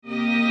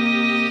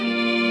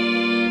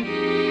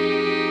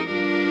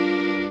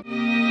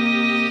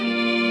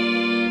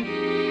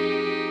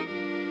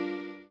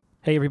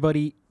Hey,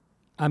 everybody.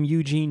 I'm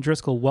Eugene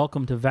Driscoll.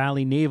 Welcome to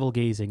Valley Navel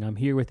Gazing. I'm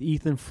here with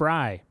Ethan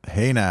Fry.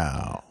 Hey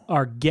now.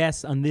 Our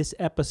guests on this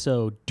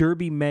episode,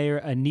 Derby Mayor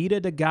Anita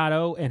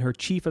Delgado and her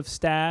Chief of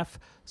Staff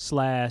 /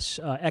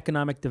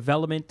 Economic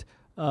Development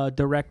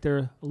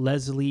Director,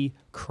 Leslie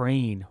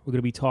Crane. We're going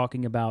to be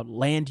talking about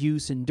land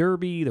use in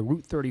Derby, the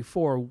Route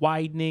 34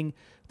 widening,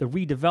 the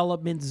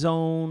redevelopment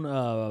zone,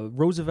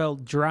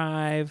 Roosevelt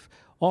Drive,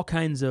 all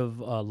kinds of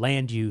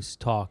land use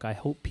talk. I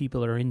hope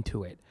people are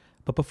into it.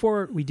 But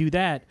before we do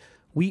that,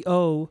 we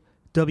owe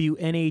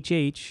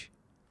WNHH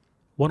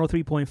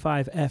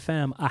 103.5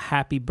 FM a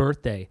happy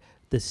birthday.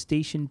 The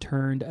station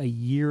turned a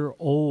year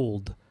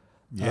old.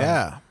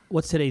 Yeah.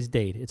 What's today's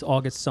date? It's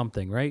August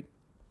something, right?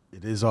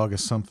 It is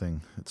August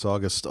something. It's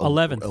August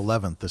 11th.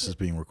 11th. This is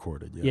being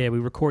recorded. Yeah, we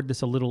record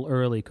this a little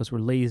early because we're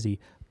lazy.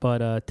 But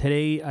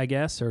today, I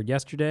guess, or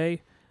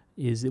yesterday,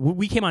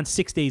 we came on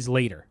 6 days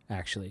later,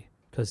 actually,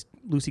 because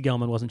Lucy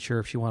Gelman wasn't sure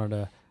if she wanted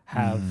to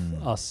have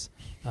us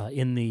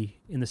in the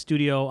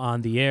studio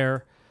on the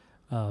air.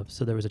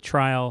 So there was a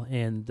trial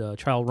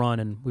run,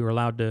 and we were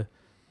allowed to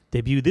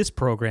debut this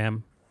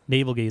program,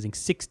 Navel Gazing,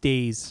 6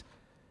 days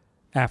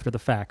after the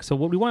fact. So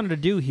what we wanted to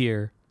do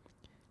here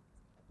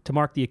to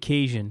mark the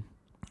occasion,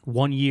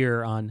 1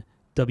 year on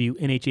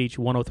WNHH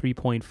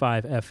 103.5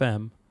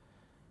 FM,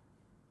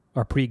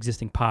 our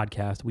pre-existing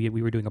podcast. We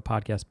were doing a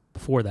podcast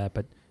before that,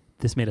 but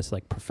this made us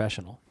like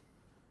professional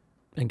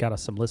and got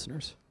us some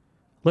listeners.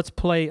 Let's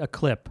play a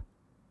clip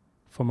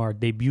from our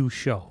debut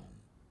show.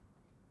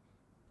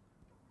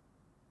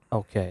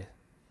 Okay.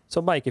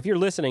 So, Mike, if you're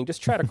listening,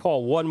 just try to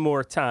call one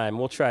more time.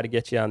 We'll try to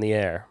get you on the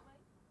air.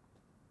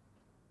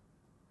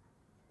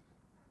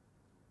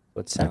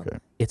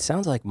 It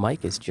sounds like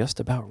Mike is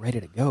just about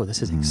ready to go.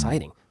 This is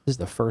exciting. This is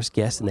the first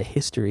guest in the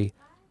history.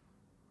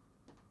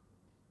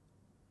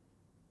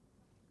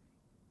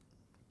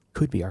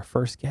 Could be our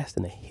first guest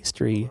in the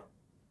history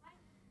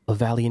of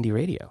Valley Indie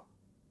Radio.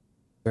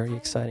 Very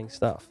exciting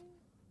stuff.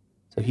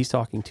 So he's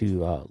talking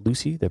to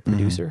Lucy, the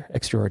producer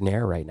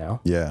extraordinaire right now.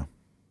 Yeah.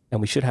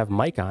 And we should have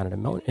Mike on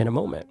in a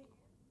moment.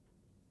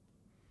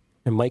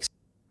 And Mike's...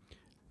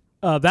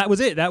 that was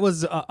it. That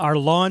was our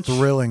launch.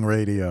 Thrilling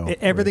radio.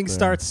 Everything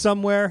starts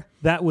somewhere.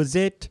 That was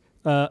it.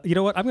 You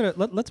know what?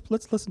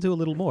 Let's listen to a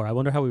little more. I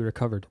wonder how we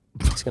recovered.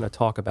 He's going to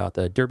talk about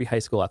the Derby High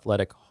School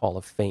Athletic Hall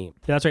of Fame.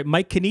 Yeah, that's right.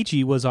 Mike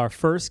Kenichi was our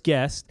first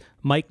guest.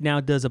 Mike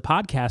now does a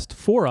podcast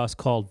for us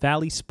called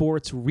Valley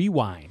Sports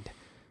Rewind.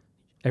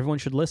 Everyone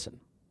should listen.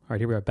 All right,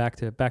 here we are, back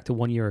to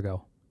 1 year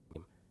ago.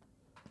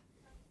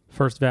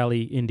 First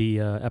Valley Indie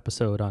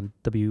episode on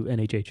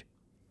WNHH.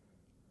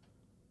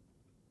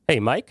 Hey,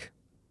 Mike?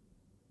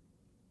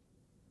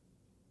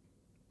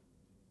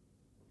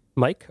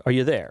 Mike, are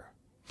you there?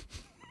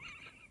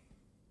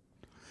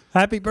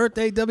 Happy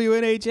birthday,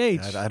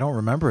 WNHH. I don't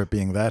remember it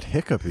being that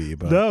hiccupy,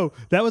 but no,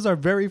 that was our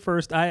very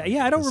first. I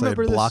don't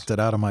remember this. I blocked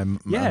it out of my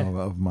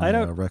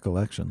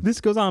recollection.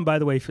 This goes on, by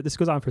the way. This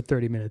goes on for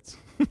 30 minutes.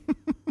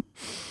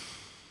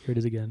 Here it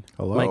is again.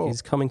 Hello. Mike,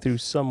 he's coming through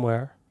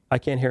somewhere. I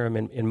can't hear him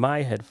in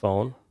my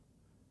headphone.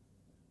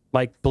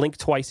 Mike, blink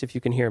twice if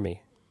you can hear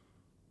me.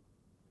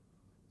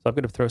 So I'm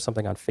going to throw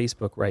something on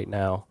Facebook right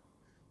now.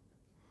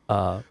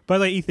 By the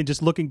way, Ethan,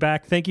 just looking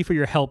back, thank you for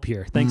your help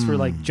here. Thanks for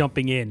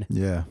jumping in.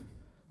 Yeah,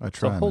 I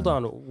try. So hold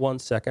on 1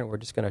 second. We're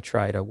just going to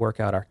try to work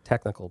out our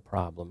technical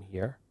problem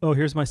here. Oh,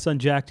 here's my son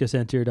Jack just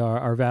entered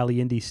our Valley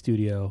Indie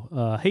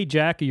studio. Hey,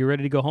 Jack, are you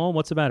ready to go home?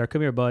 What's the matter?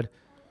 Come here, bud.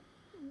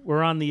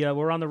 We're on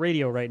the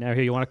radio right now.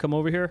 Here, you want to come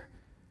over here?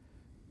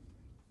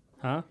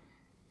 Huh?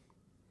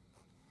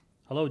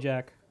 Hello,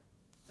 Jack.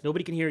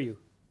 Nobody can hear you.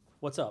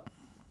 What's up?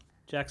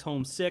 Jack's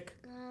home sick.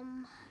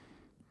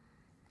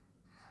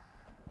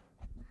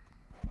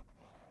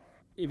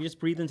 If you just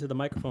breathe into the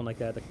microphone like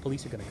that, the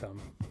police are going to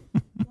come.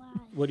 Why?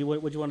 What do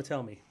you want to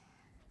tell me?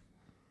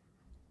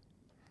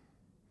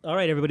 All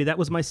right, everybody. That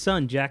was my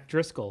son, Jack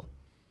Driscoll,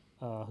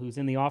 who's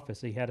in the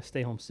office. He had to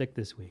stay home sick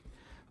this week.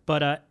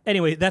 But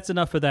anyway, that's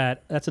enough of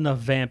that. That's enough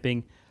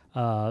vamping.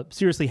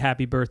 Seriously,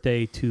 happy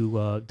birthday to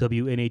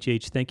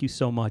WNHH. Thank you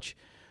so much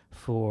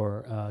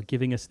for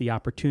giving us the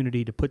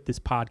opportunity to put this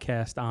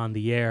podcast on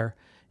the air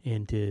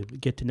and to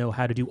get to know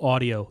how to do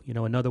audio. You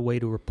know, another way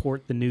to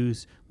report the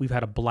news. We've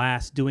had a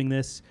blast doing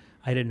this.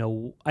 I didn't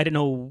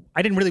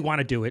really want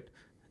to do it.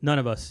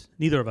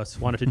 Neither of us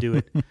wanted to do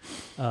it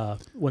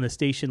when the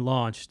station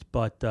launched,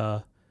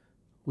 but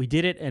we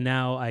did it, and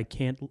now I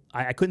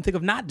couldn't think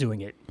of not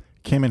doing it.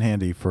 Came in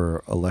handy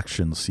for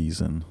election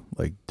season,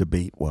 like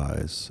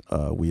debate-wise.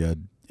 We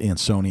had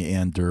Ansoni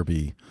and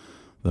Derby,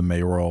 the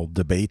mayoral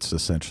debates,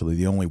 essentially.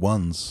 The only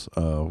ones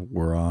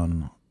were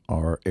on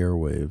our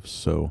airwaves,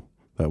 so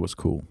that was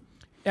cool.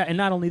 Yeah, and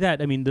not only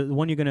that, I mean,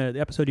 the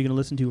episode you're gonna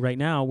listen to right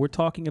now, we're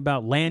talking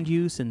about land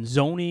use and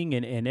zoning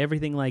and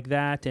everything like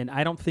that. And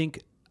I don't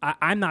think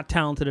I'm not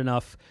talented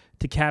enough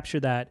to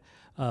capture that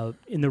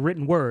in the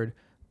written word,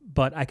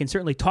 but I can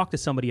certainly talk to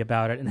somebody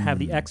about it and have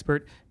the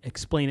expert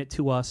explain it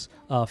to us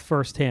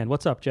firsthand.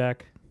 What's up,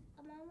 Jack?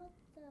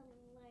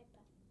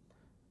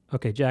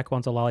 Okay, Jack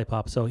wants a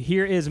lollipop. So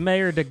here is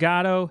Mayor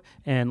Delgado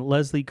and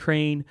Leslie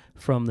Crane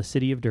from the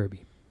city of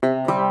Derby.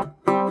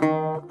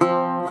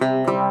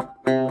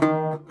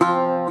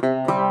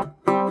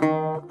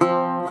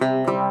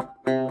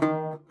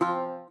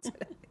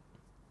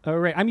 All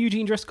right, I'm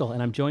Eugene Driscoll,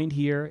 and I'm joined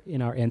here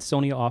in our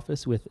Ansonia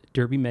office with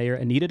Derby Mayor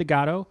Anita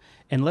Delgado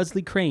and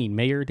Leslie Crane,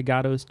 Mayor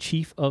Delgado's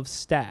Chief of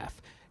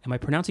Staff. Am I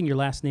pronouncing your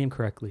last name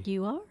correctly?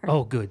 You are.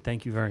 Oh, good.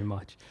 Thank you very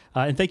much.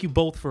 And thank you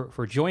both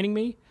for joining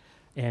me.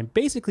 And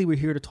basically, we're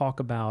here to talk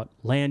about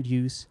land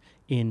use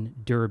in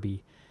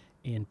Derby.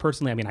 And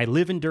personally, I mean, I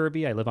live in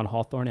Derby. I live on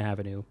Hawthorne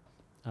Avenue.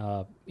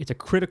 It's a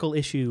critical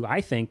issue,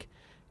 I think,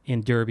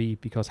 in Derby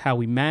because how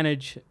we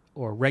manage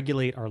or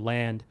regulate our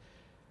land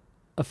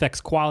affects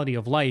quality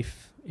of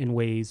life in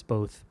ways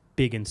both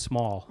big and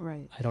small.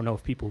 Right. I don't know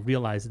if people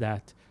realize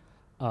that.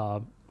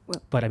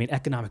 But I mean,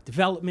 economic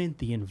development,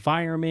 the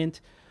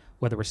environment,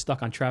 whether we're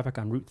stuck on traffic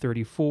on Route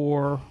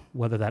 34,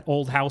 whether that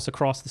old house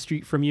across the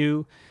street from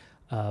you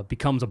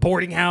becomes a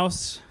boarding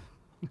house,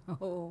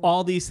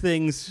 all these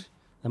things,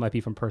 that might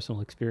be from personal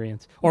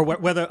experience, or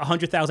whether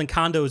 100,000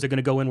 condos are going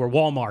to go in where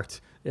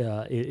Walmart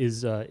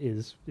is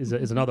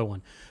another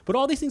one. But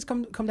all these things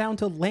come down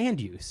to land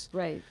use.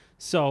 Right.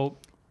 So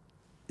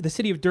the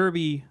city of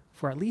Derby,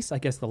 for at least, I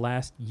guess, the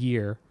last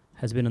year,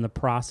 has been in the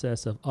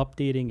process of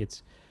updating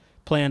its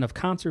plan of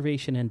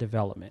conservation and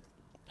development.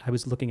 I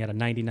was looking at a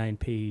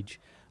 99-page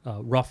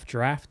rough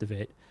draft of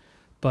it.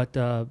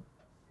 But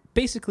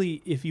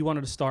basically, if you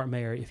wanted to start,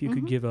 Mayor, if you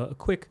could give a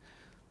quick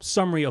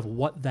summary of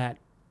what that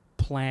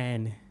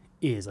plan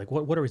is. Like,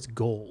 what are its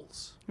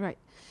goals? Right.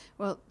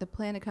 Well, the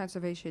Plan of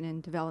Conservation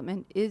and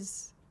Development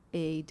is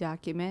a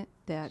document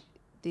that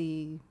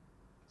the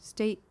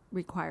state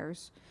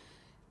requires.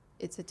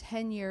 It's a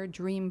 10-year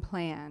dream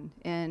plan,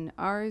 and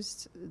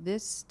ours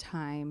this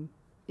time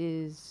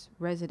is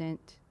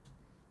resident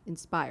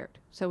inspired.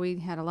 So we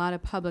had a lot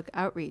of public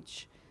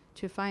outreach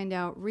to find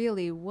out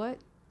really what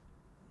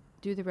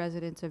do the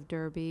residents of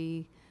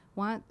Derby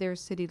want their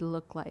city to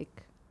look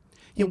like.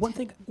 Yeah, one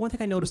thing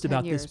I noticed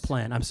about this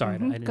plan. I'm sorry, I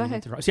didn't Go mean to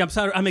ahead. interrupt. See, I'm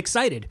sorry. I'm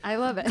excited. I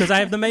love it. Because I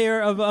have the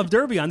mayor of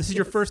Derby on. This is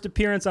your first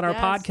appearance on our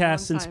Yes, podcast long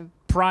since time.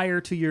 prior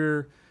to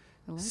your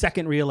Election.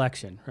 second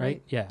reelection,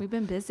 right? Yeah. We've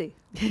been busy.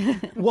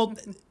 Well,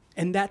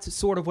 and that's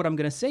sort of what I'm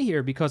going to say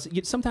here, because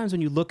sometimes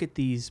when you look at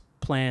these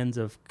plans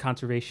of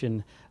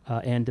conservation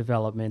and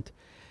development,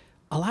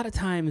 a lot of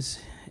times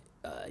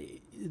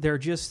they're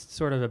just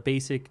sort of a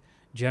basic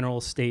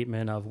general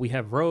statement of we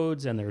have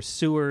roads and there's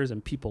sewers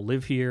and people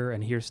live here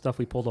and here's stuff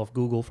we pulled off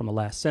Google from the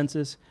last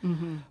census.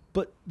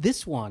 But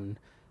this one,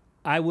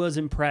 I was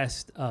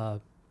impressed. I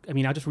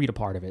mean, I'll just read a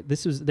part of it.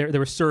 This was there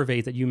were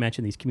surveys that you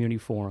mentioned, these community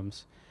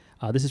forums.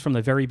 This is from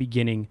the very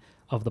beginning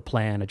of the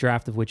plan, a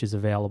draft of which is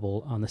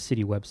available on the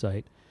city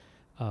website.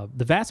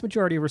 The vast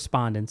majority of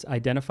respondents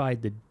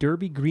identified the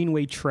Derby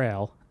Greenway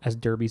Trail as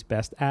Derby's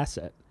best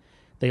asset.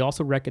 They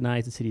also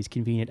recognized the city's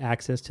convenient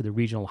access to the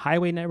regional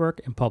highway network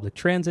and public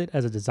transit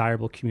as a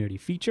desirable community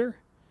feature.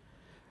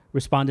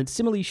 Respondents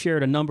similarly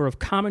shared a number of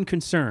common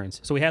concerns.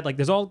 So we had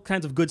there's all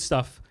kinds of good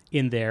stuff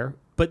in there,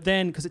 but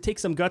then, because it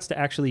takes some guts to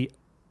actually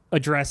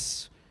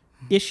address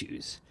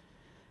issues,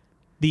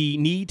 the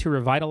need to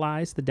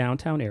revitalize the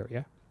downtown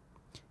area,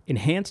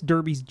 enhance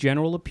Derby's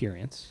general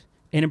appearance,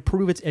 and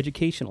improve its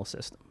educational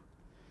system.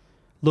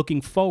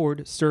 Looking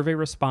forward, survey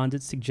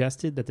respondents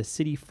suggested that the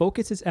city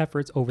focus its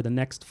efforts over the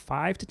next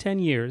 5 to 10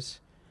 years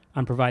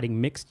on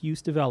providing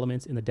mixed-use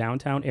developments in the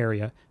downtown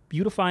area,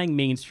 beautifying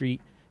Main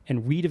Street,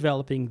 and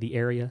redeveloping the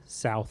area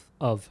south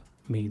of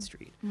Main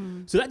Street.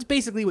 So that's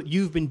basically what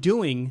you've been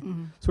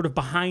doing sort of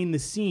behind the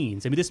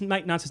scenes. I mean, this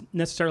might not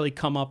necessarily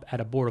come up at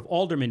a Board of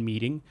Aldermen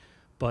meeting,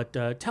 but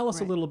tell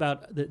us a little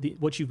about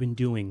what you've been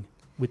doing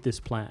with this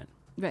plan.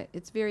 Right.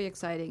 It's very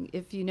exciting.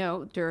 If you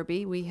know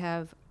Derby, we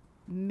have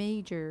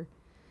major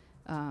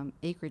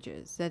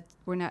acreages that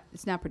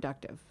it's not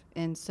productive.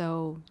 And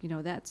so,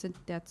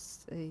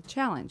 that's a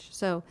challenge.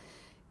 So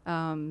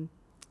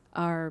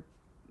our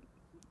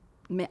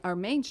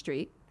Main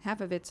Street, half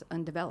of it's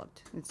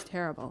undeveloped. It's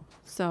terrible.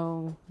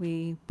 So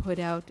we put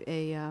out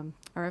a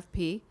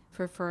RFP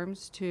for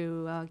firms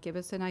to give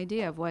us an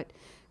idea of what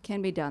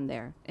can be done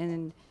there.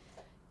 And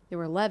there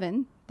were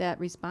 11 that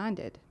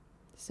responded.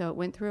 So it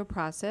went through a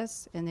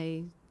process, and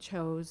they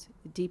chose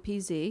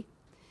DPZ.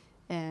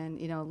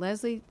 And,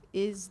 Leslie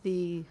is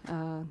the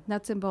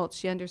nuts and bolts.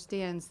 She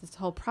understands this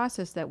whole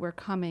process that we're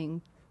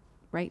coming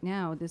right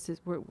now.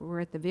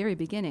 We're at the very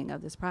beginning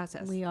of this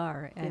process. We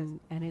are, and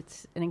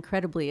it's an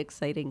incredibly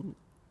exciting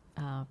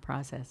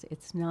process.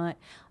 It's not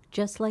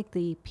just like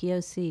the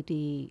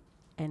POCD,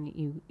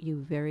 and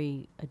you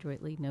very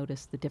adroitly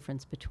noticed the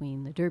difference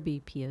between the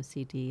Derby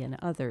POCD and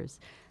others.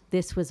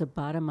 This was a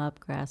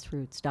bottom-up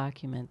grassroots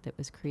document that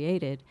was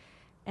created,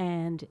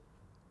 and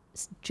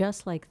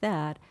just like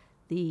that,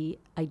 the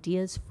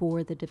ideas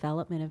for the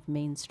development of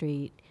Main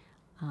Street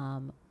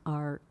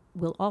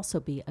will also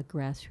be a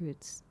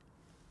grassroots,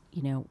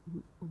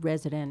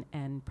 resident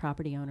and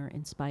property owner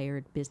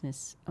inspired,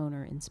 business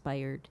owner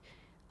inspired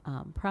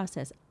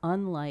process.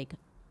 Unlike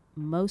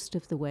most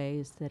of the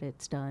ways that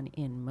it's done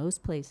in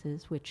most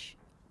places, which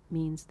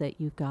means that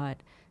you've got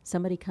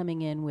somebody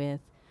coming in with,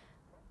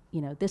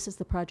 this is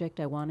the project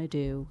I want to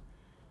do,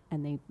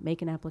 and they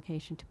make an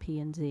application to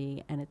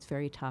P&Z, and it's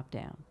very top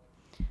down.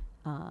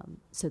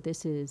 So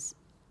this is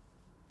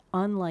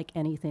unlike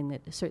anything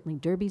that certainly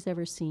Derby's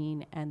ever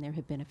seen, and there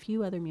have been a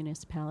few other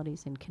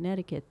municipalities in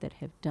Connecticut that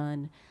have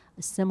done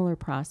a similar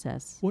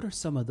process. What are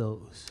some of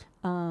those?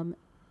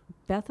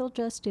 Bethel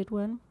just did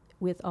one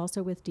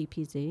also with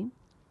DPZ.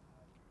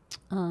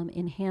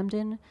 In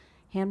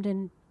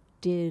Hamden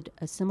did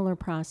a similar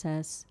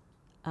process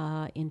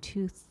in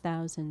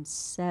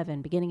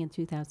 2007, beginning in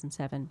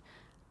 2007,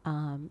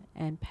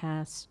 and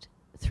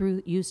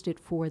used it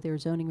for their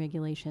zoning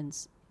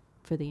regulations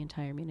for the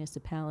entire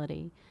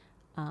municipality.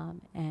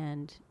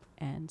 And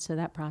so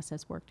that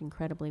process worked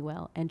incredibly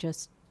well. And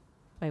just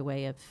by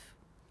way of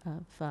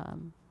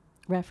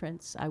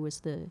reference, I was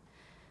the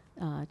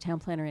town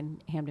planner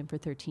in Hamden for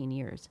 13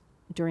 years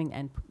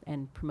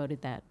and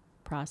promoted that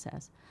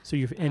process. So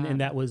and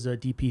that was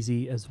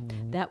DPZ as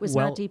that was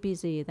well? not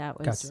DPZ. That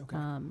was Gotcha,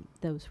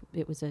 okay.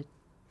 It was a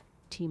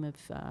team of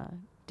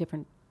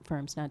different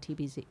firms, not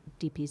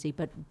DPZ,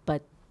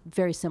 but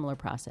very similar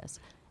process.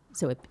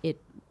 So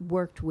it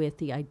worked with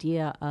the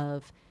idea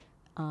of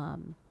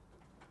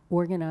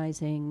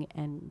organizing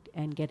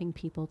and getting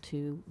people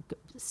to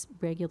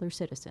regular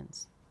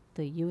citizens,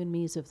 the you and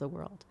me's of the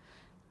world,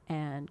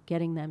 and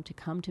getting them to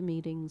come to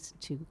meetings,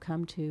 to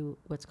come to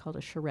what's called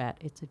a charrette.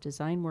 It's a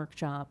design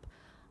workshop.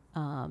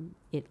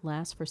 It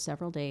lasts for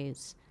several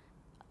days.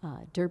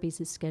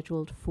 Derby's is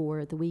scheduled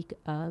for the week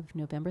of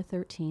November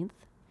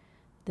 13th.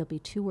 There'll be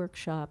 2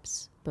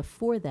 workshops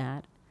before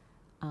that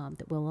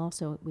that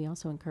we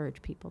also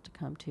encourage people to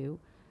come to.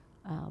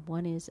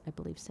 One is, I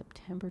believe,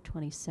 September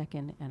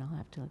 22nd, and I'll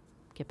have to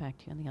get back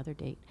to you on the other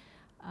date.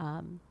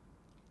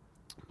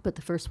 But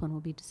the first one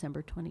will be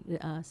September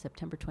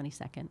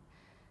 22nd.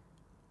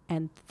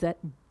 And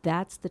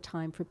that's the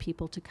time for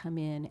people to come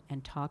in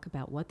and talk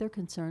about what their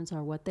concerns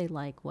are, what they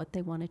like, what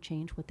they want to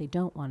change, what they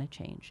don't want to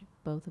change.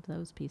 Both of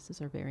those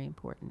pieces are very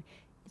important.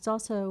 It's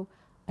also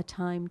a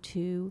time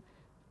to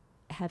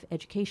have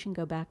education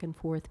go back and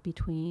forth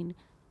between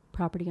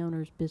property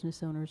owners,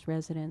 business owners,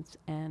 residents,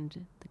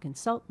 and the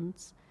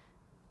consultants,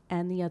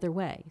 and the other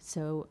way.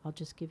 So I'll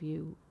just give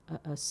you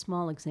a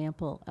small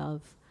example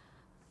of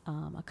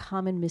a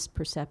common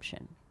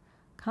misperception.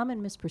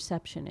 Common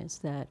misperception is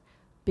that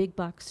big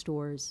box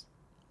stores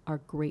are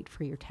great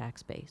for your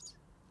tax base.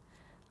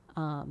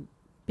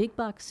 Big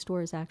box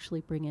stores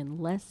actually bring in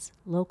less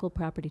local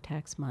property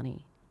tax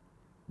money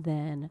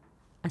than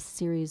a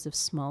series of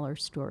smaller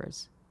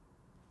stores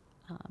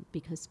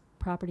because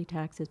property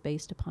tax is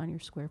based upon your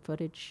square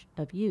footage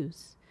of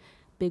use.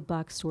 Big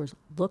box stores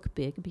look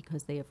big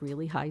because they have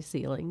really high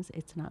ceilings.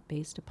 It's not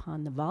based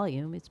upon the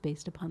volume, it's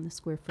based upon the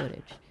square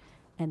footage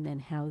and then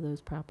how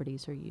those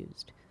properties are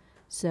used.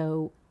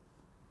 So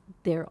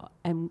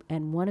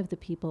and one of the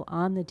people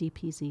on the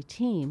DPZ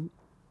team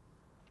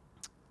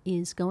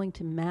is going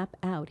to map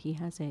out. He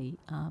has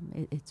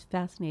it's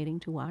fascinating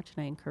to watch,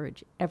 and I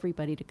encourage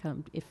everybody to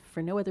come, if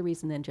for no other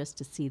reason than just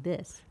to see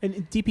this.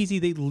 And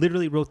DPZ, they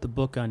literally wrote the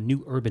book on new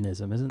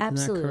urbanism, isn't that correct?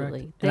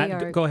 Absolutely.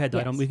 Go ahead, though.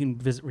 Yes. We can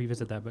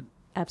revisit that, but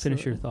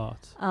Absolutely. finish your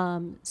thoughts.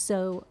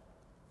 So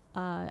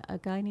a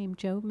guy named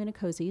Joe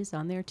Minicosi is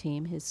on their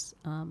team, his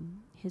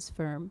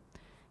firm,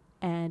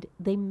 and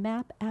they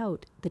map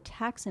out the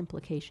tax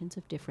implications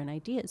of different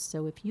ideas.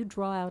 So if you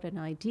draw out an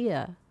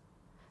idea,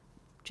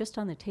 just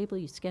on the table,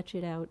 you sketch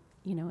it out,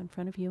 in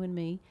front of you and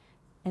me,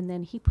 and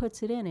then he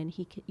puts it in, and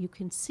you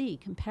can see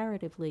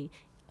comparatively,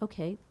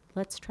 okay,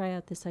 let's try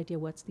out this idea.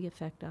 What's the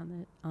effect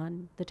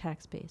on the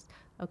tax base?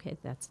 Okay,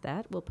 that's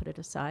that. We'll put it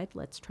aside.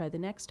 Let's try the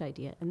next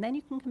idea, and then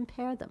you can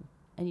compare them.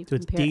 And you So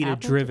it's compare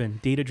data-driven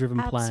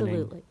planning.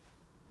 Absolutely.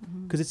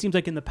 Because it seems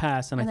like in the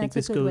past, and I think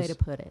that's a good way to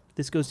put it.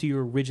 This goes to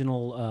your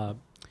original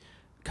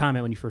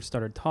comment when you first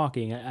started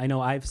talking. I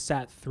know I've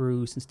sat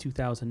through since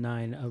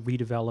 2009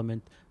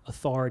 redevelopment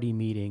authority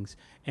meetings,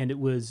 and it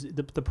was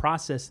the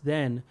process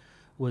then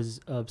was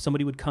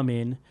somebody would come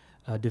in,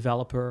 a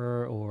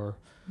developer or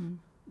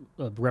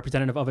a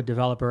representative of a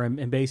developer,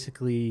 and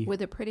basically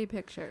With a pretty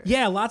picture.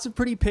 yeah, lots of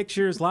pretty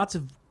pictures, lots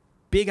of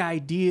big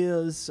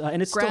ideas,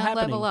 and it's Ground still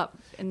happening. level up.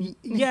 And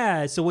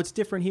Yeah, so what's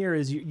different here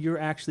is you're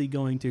actually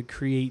going to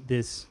create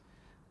this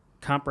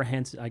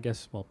comprehensive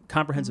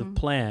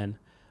plan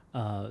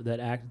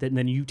that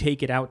then you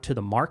take it out to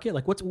the market.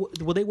 Like,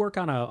 will they work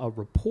on a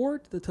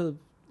report?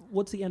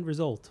 What's the end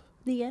result?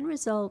 The end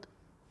result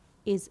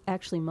is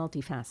actually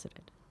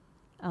multifaceted.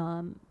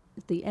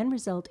 The end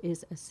result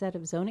is a set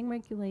of zoning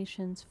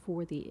regulations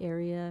for the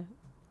area,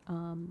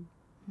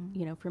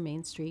 for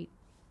Main Street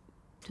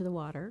to the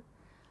water.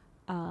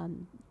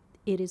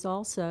 There's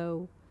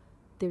also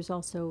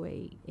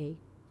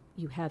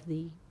you have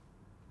the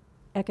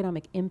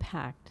economic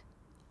impact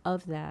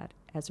of that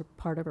as a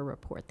part of a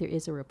report. There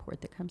is a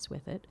report that comes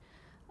with it.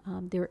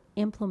 There are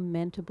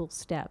implementable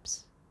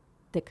steps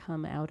that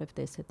come out of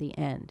this at the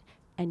end,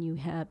 and you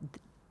have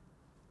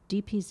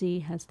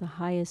DPZ has the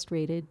highest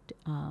rated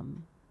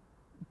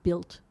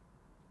built,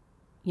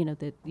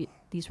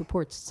 these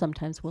reports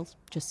sometimes will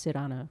just sit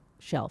on a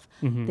shelf.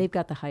 Mhm. They've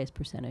got the highest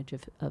percentage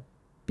of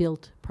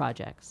built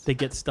projects. They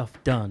get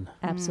stuff done.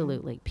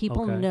 Absolutely.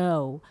 People Okay.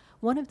 know.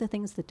 One of the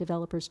things that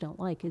developers don't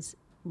like is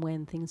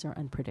when things are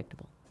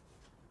unpredictable.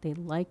 They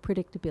like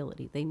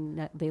predictability.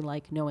 They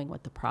like knowing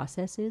what the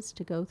process is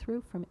to go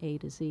through from A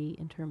to Z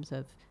in terms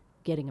of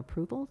getting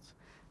approvals.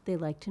 They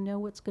like to know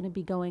what's going to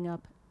be going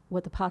up,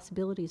 what the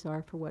possibilities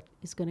are for what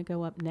is going to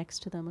go up next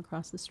to them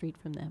across the street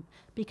from them,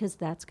 because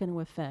that's going to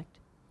affect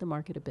the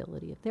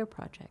marketability of their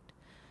project.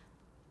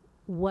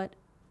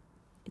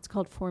 It's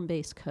called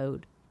form-based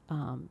code,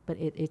 but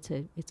it's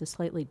a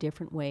slightly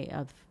different way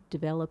of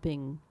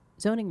developing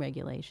zoning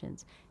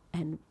regulations.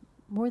 And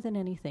more than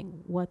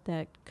anything, what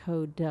that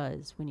code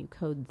does when you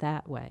code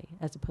that way,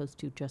 as opposed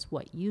to just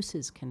what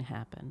uses can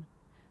happen,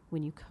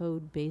 when you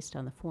code based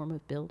on the form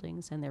of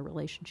buildings and their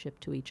relationship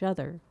to each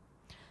other,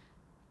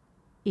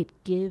 it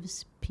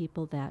gives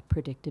people that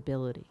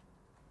predictability.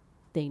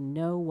 They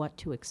know what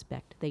to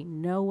expect. They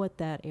know what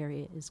that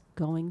area is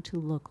going to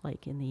look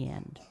like in the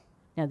end.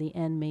 Now, the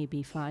end may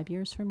be 5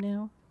 years from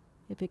now,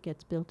 if it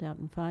gets built out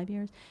in 5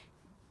 years,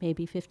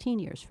 maybe 15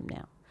 years from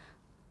now.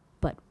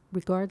 But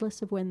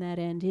regardless of when that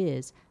end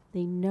is,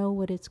 they know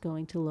what it's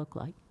going to look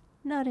like.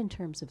 Not in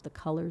terms of the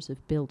colors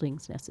of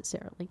buildings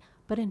necessarily,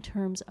 but in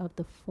terms of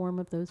the form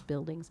of those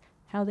buildings,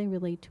 how they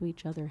relate to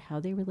each other, how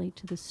they relate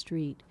to the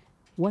street,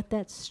 what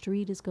that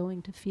street is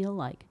going to feel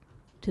like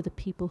to the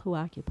people who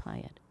occupy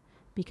it.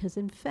 Because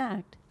in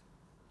fact,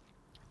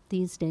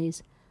 these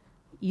days,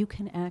 you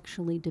can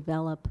actually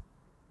develop,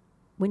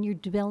 when you're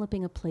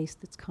developing a place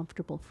that's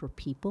comfortable for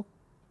people,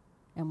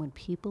 and when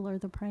people are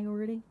the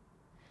priority,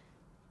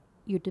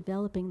 you're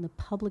developing the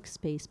public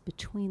space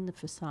between the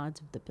facades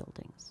of the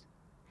buildings.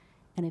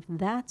 And if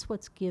that's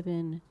what's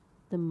given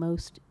the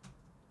most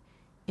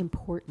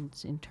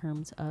importance in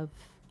terms of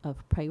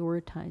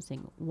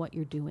prioritizing what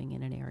you're doing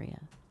in an area,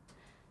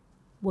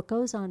 what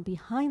goes on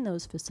behind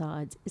those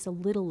facades is a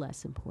little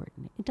less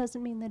important. It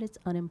doesn't mean that it's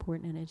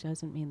unimportant, and it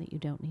doesn't mean that you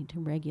don't need to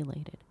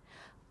regulate it.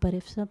 But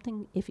if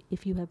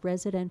you have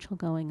residential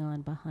going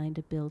on behind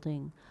a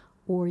building,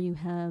 or you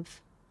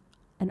have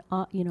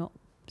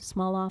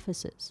small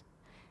offices,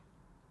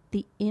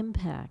 the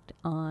impact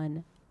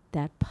on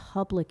that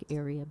public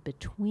area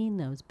between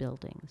those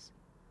buildings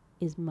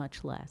is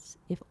much less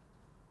if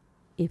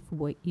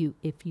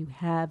you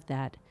have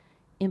that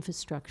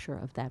infrastructure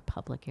of that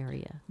public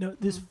area. No,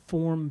 this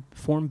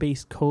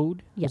form-based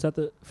code, Yeah. is that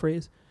the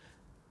phrase?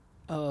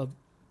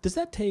 Does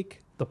that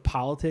take the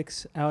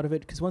politics out of it?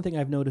 Because one thing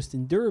I've noticed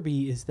in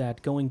Derby is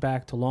that going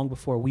back to long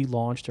before we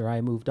launched or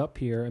I moved up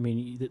here, I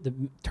mean, the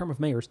term of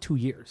mayor is 2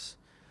 years.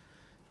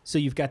 So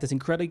you've got this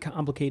incredibly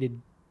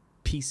complicated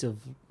pieces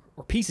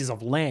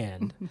of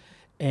land,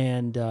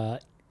 and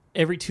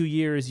every 2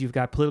 years you've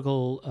got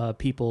political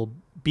people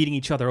beating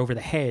each other over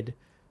the head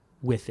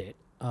with it.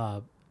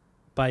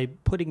 By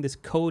putting this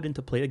code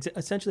into play,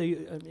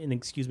 essentially, and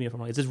excuse me if I'm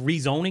wrong, is this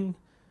rezoning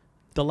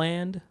the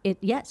land?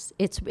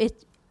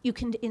 You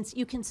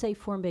can say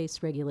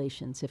form-based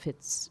regulations if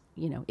it's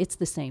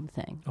the same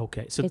thing.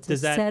 Okay, so It's does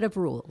a that set of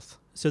rules.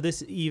 so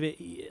this even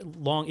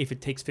if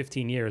it takes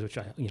 15 years, which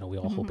we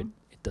all hope it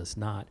does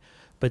not,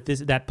 but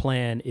that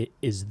plan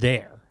is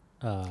there.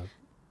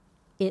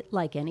 It,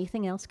 like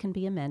anything else, can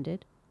be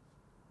amended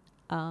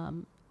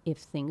if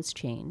things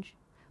change.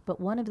 But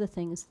one of the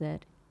things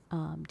that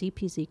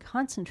DPZ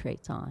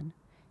concentrates on,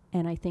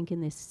 and I think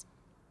in this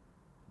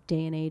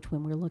day and age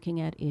when we're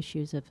looking at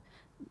issues of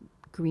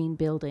green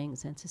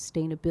buildings and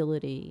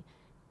sustainability,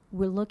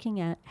 we're looking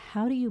at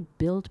how do you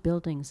build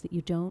buildings that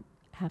you don't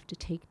have to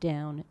take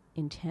down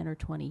in 10 or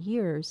 20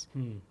 years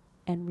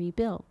and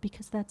rebuild,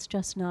 because that's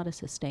just not a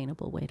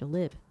sustainable way to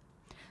live.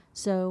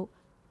 So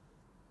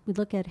we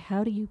look at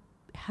how do you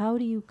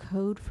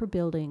code for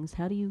buildings,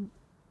 how do you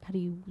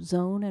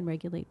zone and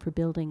regulate for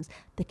buildings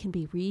that can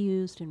be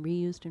reused and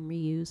reused and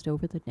reused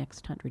over the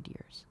next 100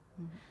 years.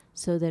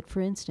 So that,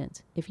 for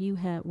instance, if you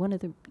have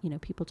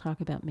people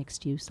talk about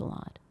mixed use a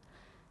lot.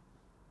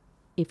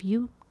 If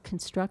you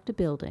construct a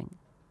building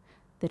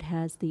that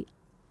has the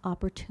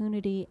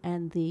opportunity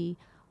and the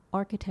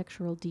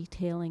architectural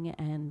detailing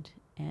and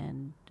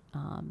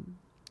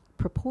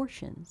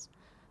proportions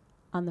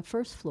on the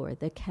first floor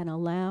that can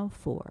allow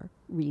for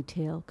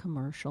retail,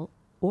 commercial,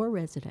 or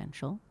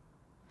residential,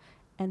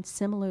 and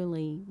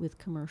similarly with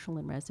commercial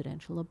and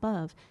residential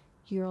above,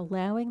 you're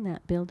allowing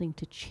that building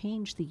to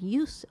change the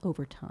use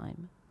over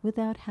time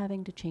without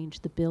having to change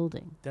the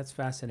building. That's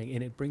fascinating,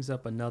 and it brings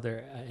up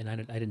another. And I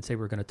didn't say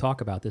we were going to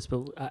talk about this,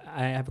 but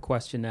I have a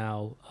question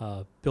now.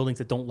 Buildings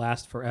that don't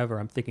last forever.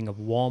 I'm thinking of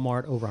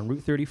Walmart over on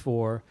Route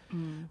 34,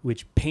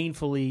 which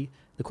painfully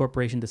the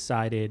corporation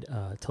decided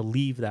to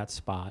leave that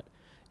spot,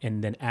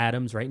 and then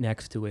Adams right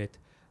next to it.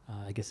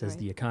 I guess as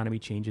the economy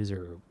changes,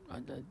 or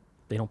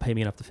they don't pay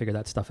me enough to figure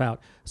that stuff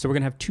out. So we're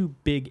going to have two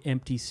big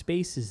empty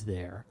spaces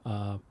there.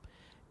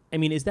 I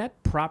mean, is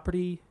that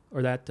property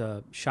or that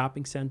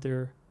shopping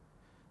center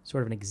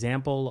sort of an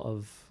example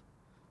of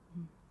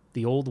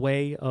the old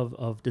way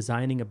of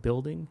designing a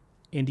building?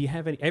 And do you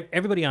have any?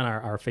 Everybody on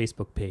our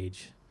Facebook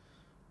page,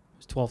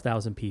 there's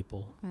 12,000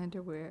 people.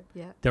 Underwear,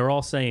 yeah. They're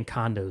all saying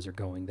condos are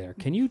going there.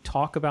 Can you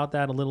talk about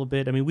that a little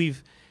bit? I mean,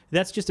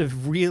 that's just a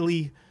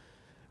really,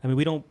 I mean,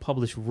 we don't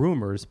publish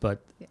rumors,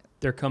 but Yeah.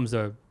 there comes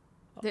a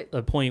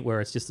point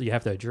where it's just you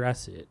have to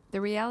address it.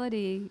 The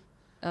reality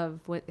of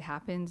what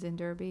happens in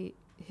Derby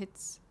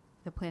hits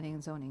the Planning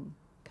and Zoning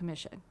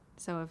Commission.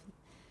 So if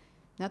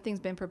nothing's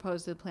been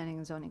proposed to the Planning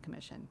and Zoning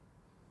Commission,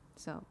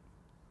 so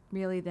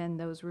really then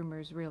those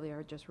rumors really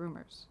are just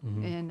rumors.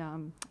 Mhm.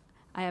 And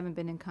I haven't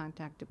been in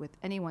contact with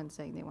anyone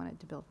saying they wanted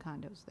to build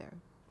condos there.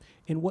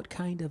 And what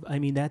kind of? I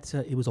mean,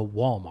 it was a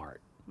Walmart.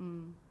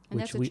 And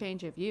Which that's a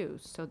change of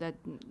use, so that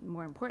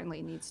more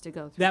importantly needs to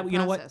go through That the you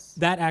know process.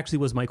 what? That actually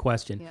was my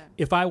question. Yeah.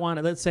 If I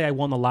wanted, let's say I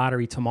won the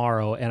lottery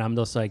tomorrow, and I'm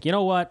just like, you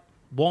know what?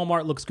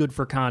 Walmart looks good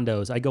for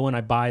condos. I go and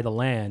I buy the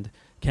land.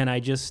 Can I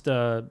just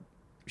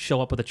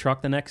show up with a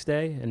truck the next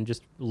day and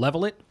just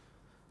level it?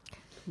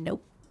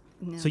 Nope.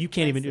 No, So you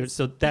can't even do it. places.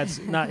 So that's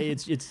not.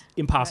 It's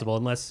impossible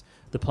unless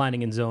the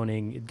planning and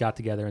zoning got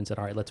together and said,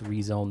 all right, let's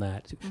rezone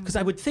that. Because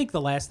I would think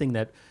the last thing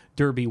that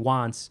Derby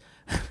wants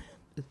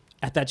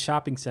at that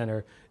shopping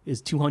center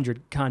is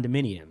 200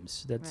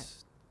 condominiums. That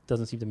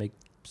doesn't seem to make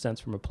sense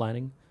from a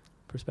planning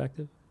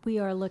perspective. We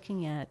are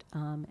looking at,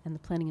 and the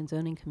Planning and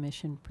Zoning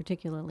Commission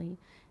particularly,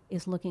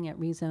 is looking at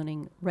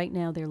rezoning. Right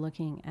now, they're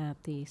looking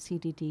at the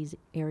CDD's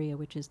area,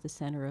 which is the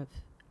center of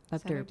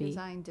Center Derby.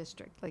 Design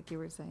District, like you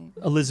were saying.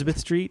 Elizabeth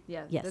Street.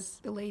 Yeah, Yes.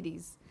 the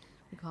ladies,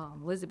 we call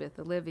them Elizabeth,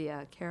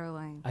 Olivia,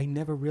 Caroline, I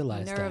never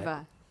realized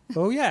Minerva. that.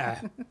 Oh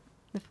yeah.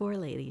 The four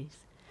ladies.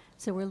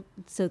 So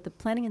the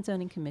Planning and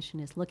Zoning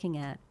Commission is looking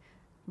at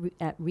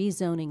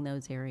rezoning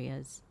those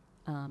areas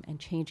and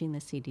changing the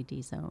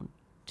CDD zone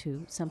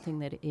to something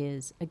that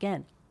is,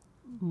 again,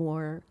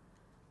 more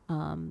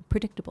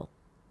predictable.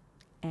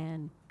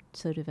 And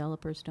so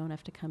developers don't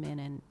have to come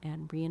in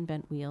and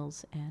reinvent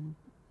wheels, and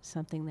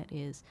something that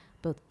is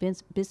both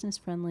business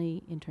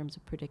friendly in terms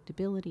of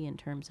predictability, in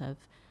terms of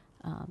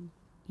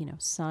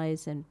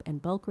size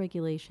and bulk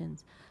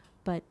regulations.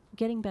 But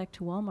getting back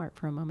to Walmart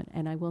for a moment,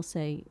 and I will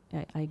say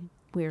I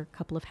wear a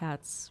couple of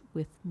hats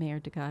with Mayor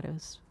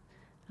D'Agato's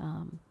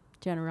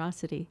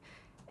generosity.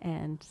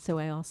 And so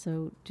I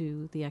also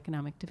do the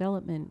economic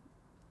development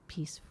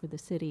piece for the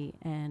city,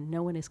 and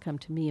no one has come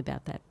to me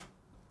about that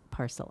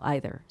parcel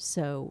either.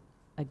 So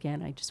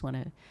again, I just want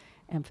to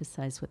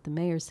emphasize what the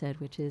mayor said,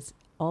 which is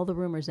all the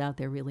rumors out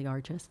there really are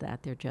just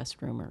that. They're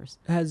just rumors.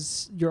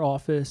 Has your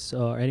office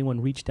or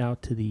anyone reached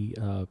out to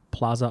the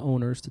plaza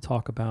owners to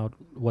talk about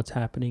what's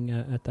happening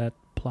at that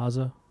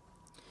plaza?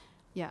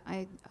 Yeah,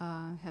 I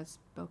have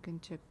spoken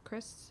to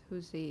Chris,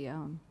 who's the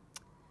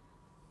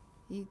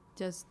he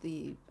does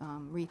the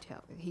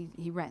retail.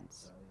 He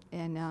rents,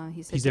 and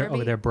he said He's their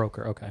Derby, their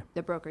broker. Okay.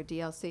 the broker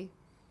DLC.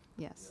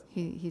 Yes,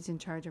 he's in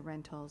charge of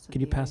rentals. of Can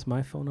you the pass area.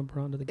 my phone number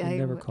on to the guy? I He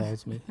never w-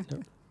 calls me.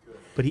 No.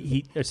 But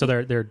so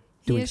they're doing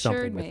He assured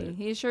something with me. it.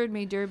 He assured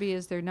me Derby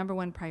is their number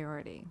one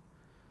priority,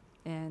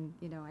 and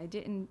I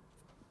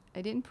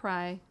didn't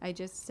pry. I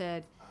just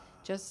said,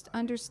 just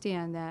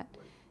understand that,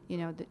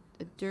 the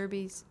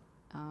Derby's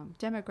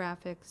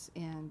demographics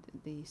and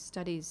the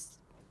studies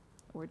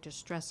or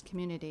distressed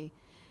community.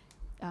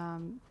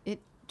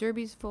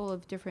 Derby's full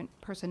of different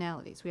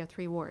personalities. We have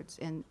 3 wards,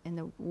 and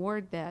the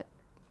ward that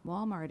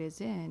Walmart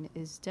is in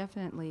is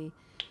definitely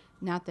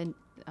not the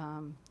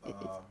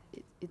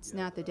it's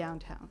not the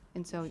downtown.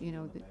 And so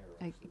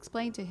I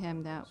explained to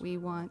him that we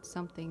want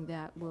something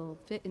that will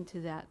fit into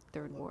that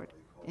 3rd ward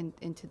and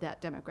into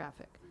that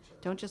demographic.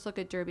 Don't just look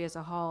at Derby as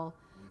a whole,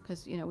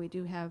 because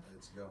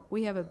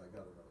we have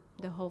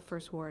the whole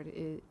 1st ward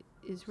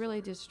is really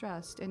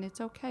distressed, and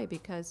it's okay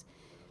because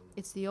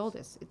it's the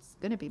oldest. It's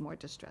going to be more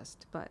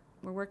distressed, but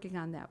we're working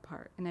on that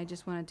part. And I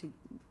just wanted to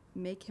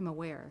make him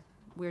aware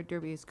where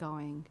Derby is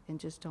going, and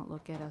just don't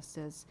look at us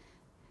as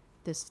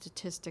the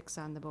statistics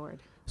on the board.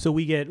 So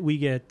we get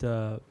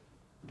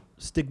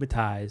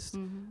stigmatized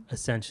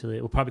essentially.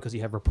 Well, probably because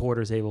you have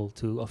reporters able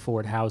to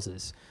afford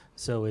houses.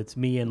 So it's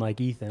me and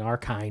like Ethan, our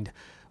kind.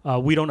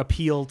 We don't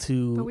appeal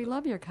to. But we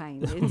love your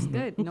kind. It's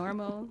good.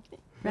 Normal,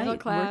 middle Right,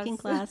 class, working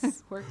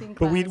class. working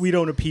But class. we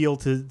don't appeal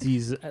to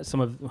these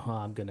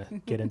I'm gonna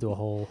get into a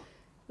whole.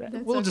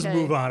 That's We'll just okay.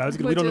 move on.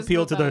 We We'll don't just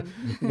appeal to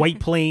move the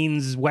White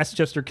Plains,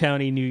 Westchester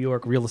County, New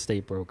York real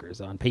estate brokers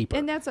on paper.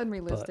 And that's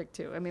unrealistic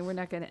too. I mean, we're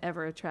not going to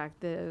ever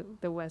attract the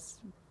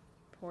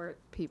Westport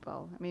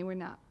people. I mean, we're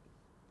not.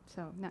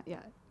 So not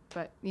yet.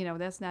 But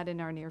that's not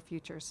in our near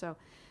future. So,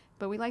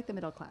 but we like the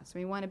middle class.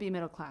 We want to be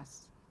middle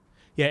class.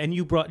 Yeah, and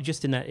you brought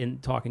just in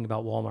talking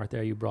about Walmart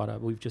there. You brought up.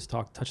 We've just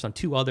touched on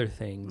 2 other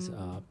things.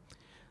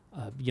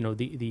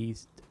 The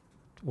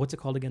what's it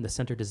called again? The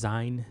center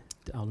design.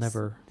 I'll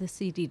never. The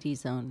CDD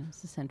zone is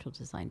the Central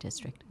Design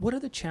District. What are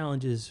the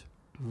challenges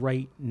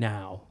right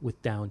now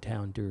with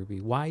downtown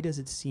Derby? Why does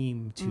it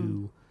seem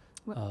to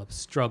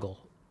struggle?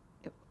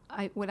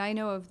 What I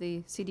know of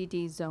the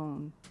CDD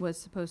zone was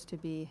supposed to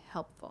be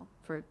helpful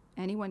for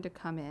anyone to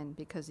come in,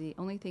 because the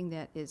only thing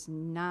that is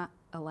not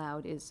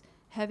allowed is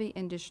heavy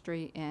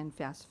industry and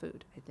fast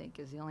food, I think,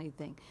 is the only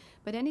thing.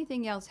 But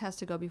anything else has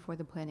to go before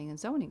the Planning and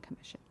Zoning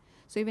Commission.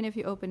 So even if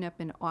you open up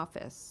an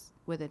office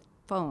with a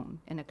phone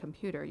and a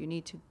computer, you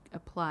need to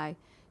apply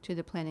to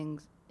the planning,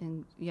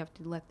 and you have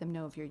to let them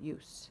know of your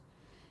use.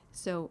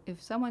 So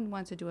if someone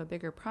wants to do a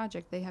bigger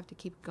project, they have to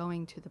keep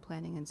going to the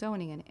Planning and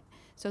Zoning. And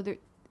so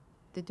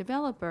the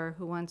developer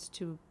who wants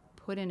to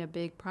put in a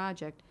big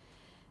project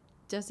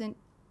doesn't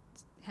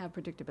have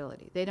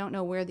predictability. They don't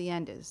know where the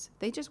end is.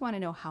 They just want to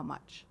know how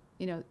much.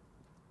 You know,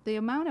 the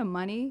amount of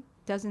money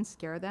doesn't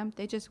scare them.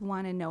 They just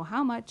want to know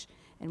how much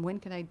and when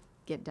can I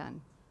get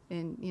done.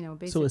 And, you know,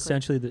 basically. So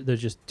essentially,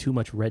 there's just too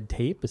much red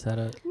tape. Is that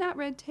a? Not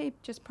red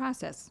tape, just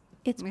process.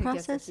 It's I guess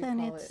process, if you and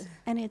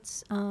call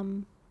it's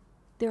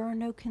there are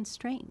no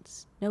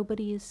constraints.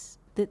 Nobody is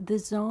the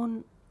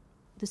zone,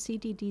 the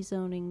CDD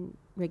zoning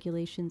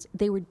regulations.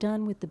 They were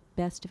done with the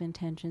best of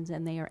intentions,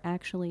 and they are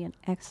actually an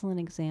excellent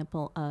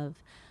example of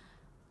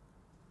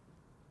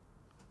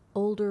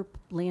older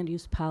land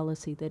use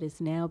policy that is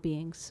now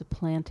being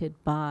supplanted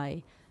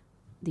by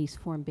these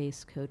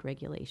form-based code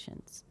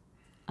regulations,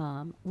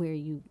 where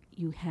you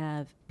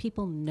have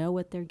people know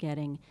what they're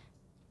getting.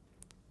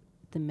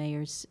 The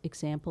mayor's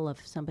example of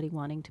somebody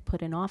wanting to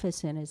put an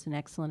office in is an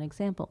excellent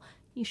example.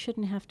 You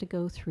shouldn't have to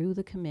go through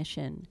the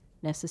commission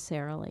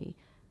necessarily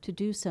to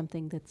do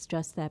something that's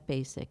just that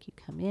basic. You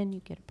come in, you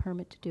get a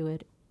permit to do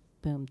it,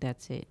 boom,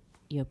 that's it.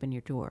 You open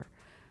your door.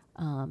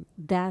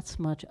 That's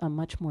a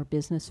much more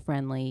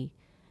business-friendly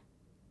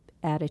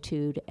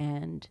attitude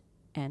and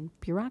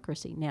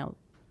bureaucracy. Now,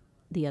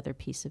 the other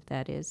piece of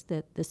that is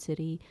that the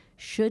city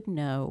should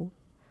know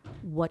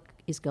what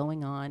is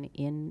going on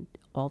in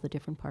all the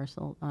different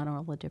parcels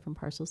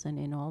and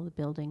in all the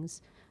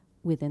buildings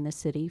within the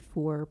city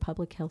for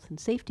public health and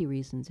safety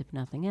reasons, if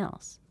nothing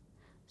else.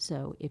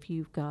 So if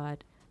you've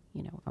got,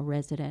 you know, a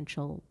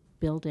residential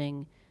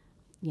building,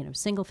 you know,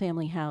 single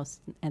family house,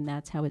 and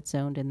that's how it's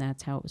zoned and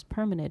that's how it was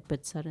permitted,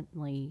 but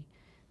suddenly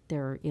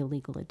there are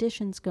illegal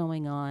additions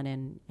going on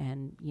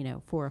and you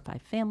know, 4 or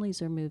 5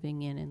 families are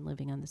moving in and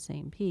living on the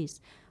same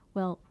piece.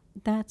 Well,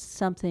 that's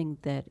something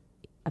that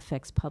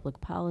affects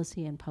public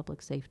policy and public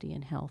safety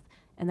and health,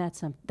 and that's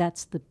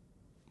the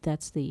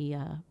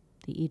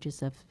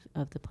aegis of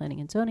the Planning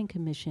and Zoning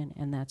Commission,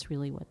 and that's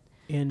really what.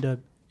 And I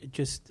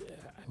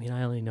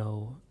only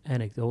know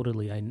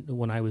anecdotally.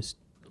 When I was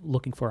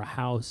looking for a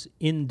house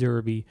in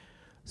Derby,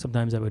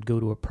 sometimes I would go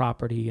to a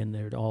property and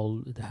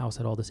the house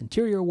had all this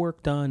interior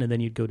work done, and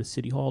then you'd go to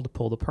City Hall to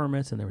pull the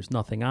permits, and there was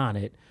nothing on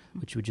it,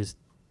 which would just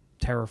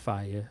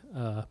terrify you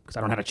because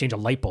I don't know how to change a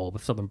light bulb.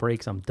 If something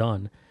breaks, I'm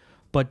done.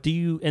 But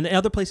and the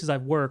other places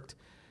I've worked,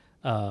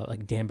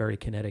 like Danbury,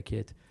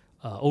 Connecticut,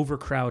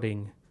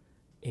 overcrowding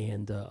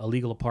and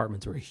illegal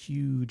apartments were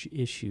huge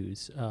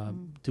issues.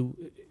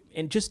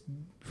 And just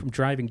from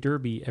driving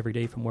Derby every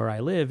day from where I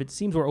live, it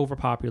seems we're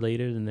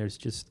overpopulated, and there's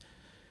just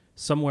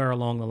somewhere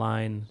along the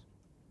line,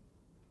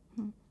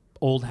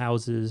 old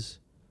houses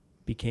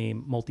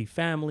became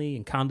multifamily,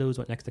 and condos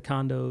went next to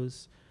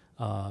condos.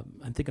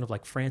 I'm thinking of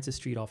like Francis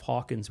Street off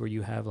Hawkins, where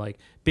you have like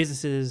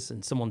businesses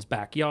and someone's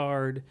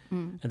backyard,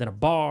 and then a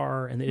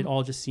bar, and it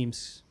all just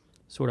seems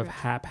sort of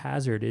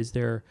haphazard.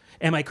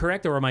 Am I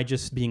correct, or am I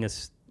just being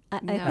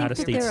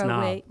out-of-state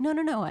snob?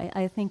 No.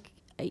 I think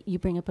you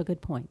bring up a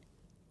good point,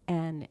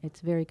 and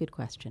it's a very good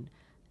question.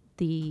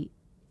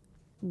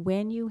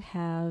 When you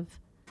have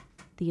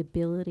the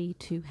ability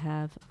to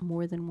have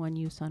more than one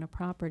use on a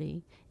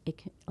property, it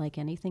can, like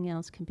anything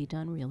else, can be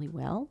done really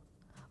well,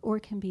 or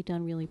it can be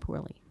done really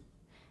poorly.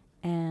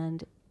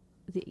 And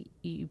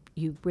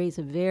you raise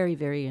a very,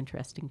 very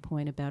interesting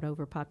point about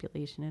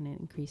overpopulation and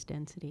increased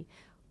density.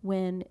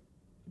 When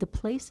the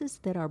places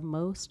that are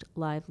most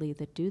lively,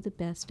 that do the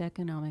best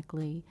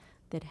economically,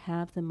 that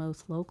have the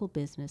most local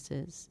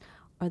businesses,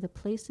 are the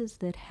places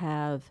that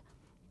have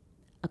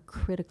a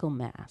critical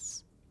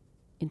mass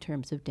in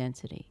terms of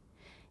density.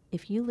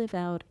 If you live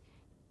out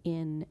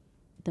in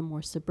the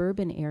more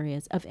suburban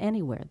areas of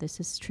anywhere, this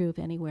is true of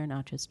anywhere,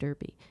 not just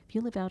Derby. If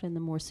you live out in the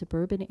more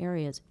suburban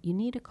areas, you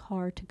need a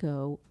car to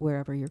go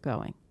wherever you're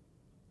going.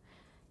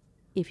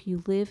 If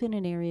you live in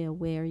an area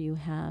where you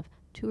have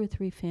 2 or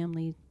 3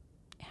 family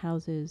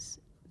houses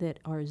that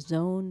are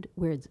zoned,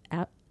 where it's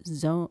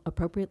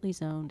appropriately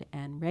zoned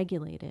and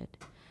regulated,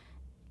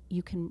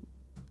 you can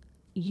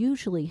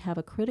usually have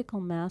a critical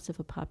mass of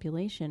a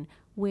population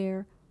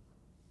where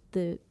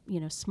the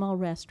small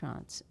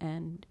restaurants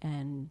and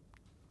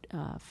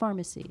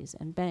pharmacies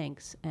and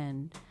banks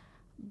and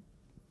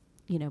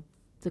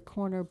the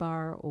corner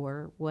bar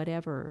or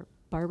whatever,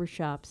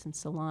 barbershops and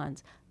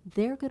salons,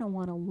 they're going to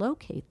want to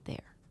locate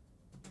there,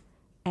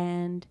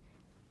 and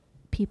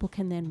people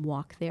can then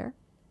walk there.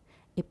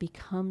 It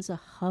becomes a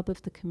hub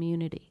of the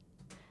community,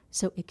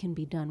 so it can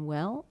be done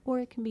well or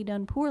it can be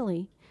done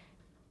poorly.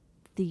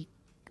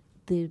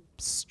 The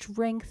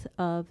strength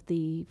of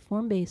the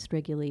form-based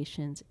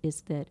regulations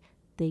is that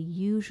they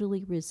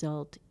usually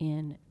result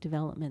in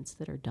developments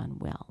that are done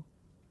well.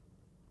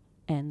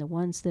 And the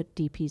ones that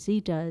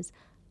DPZ does,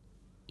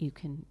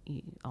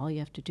 all you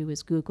have to do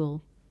is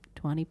Google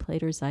Dwani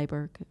Plater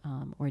Zyberg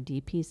or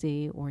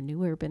DPZ or New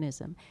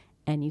Urbanism,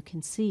 and you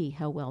can see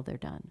how well they're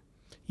done.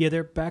 Yeah,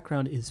 their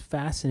background is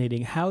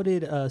fascinating. How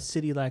did a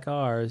city like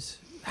ours,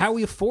 how are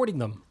we affording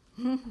them?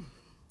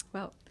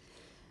 Well,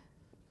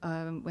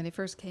 when they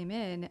first came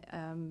in,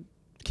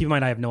 Keep in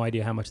mind, I have no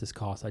idea how much this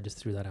costs. I just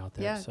threw that out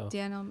there. yeah, So.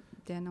 Dan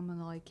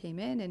Malloy came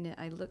in, and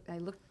I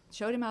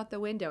showed him out the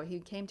window. He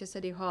came to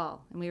City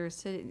Hall, and we were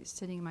sitting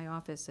in my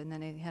office, and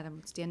then I had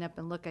him stand up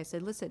and look. I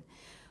said, "Listen,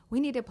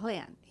 we need a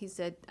plan." He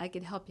said, "I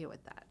could help you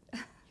with that."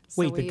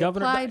 So Wait, the we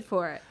governor- applied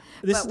for it.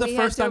 This But is the we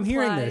had first to I'm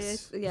hearing apply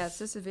this. it. Yes,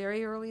 this is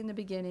very early in the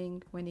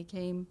beginning when he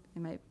came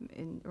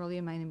early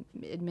in my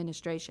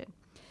administration.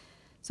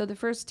 So the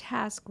first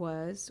task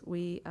was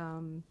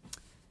Myluna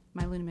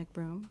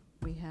McBroom,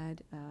 we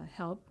had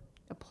help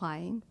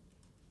applying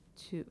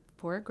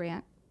for a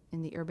grant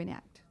in the Urban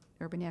Act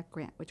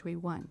grant, which we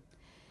won,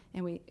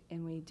 and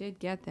we did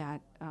get that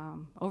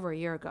over a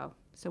year ago.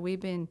 So we've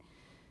been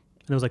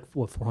And it was like,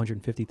 what,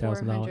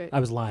 $450,000? I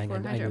was lying. I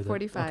knew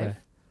that.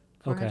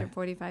 Okay.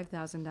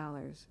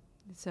 $445,000.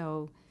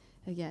 So,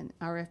 again,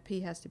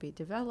 RFP has to be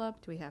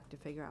developed. We have to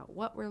figure out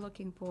what we're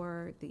looking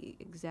for, the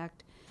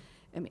exact.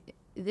 I mean,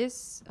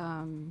 this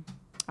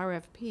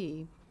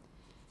RFP.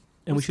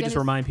 And we was should just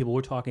gonna- remind people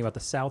we're talking about the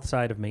south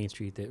side of Main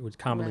Street that was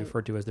commonly Right.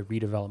 referred to as the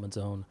redevelopment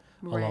zone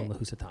along Right. the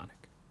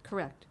Housatonic.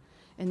 Correct.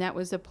 And that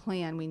was a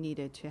plan we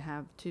needed to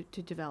have to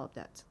develop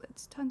that. So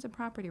it's tons of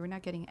property we're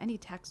not getting any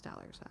tax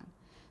dollars on.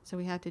 So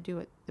we had to do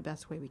it the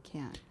best way we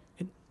can.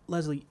 And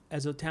Leslie,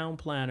 as a town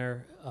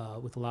planner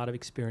with a lot of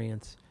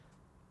experience,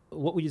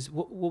 what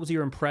was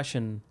your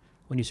impression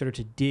when you started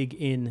to dig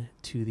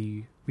into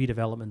the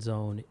redevelopment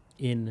zone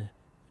in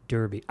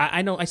Derby?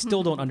 I know I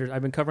still don't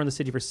I've been covering the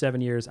city for 7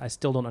 years. I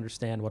still don't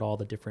understand what all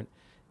the different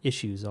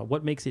issues are.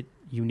 What makes it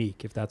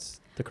unique, if that's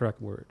the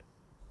correct word?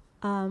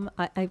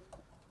 I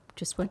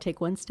just want to take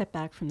one step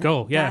back from that,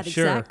 Go, yeah, that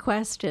sure. exact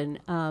question.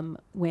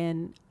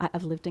 When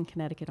I've lived in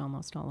Connecticut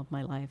almost all of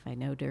my life, I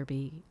know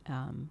Derby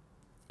and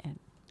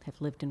have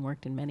lived and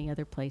worked in many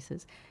other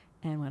places.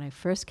 And when I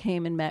first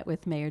came and met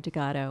with Mayor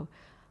D'Agato,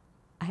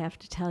 I have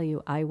to tell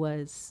you, I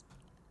was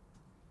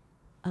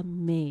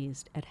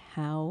amazed at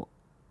how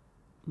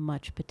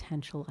much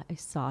potential I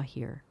saw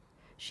here.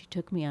 She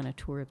took me on a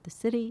tour of the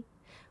city.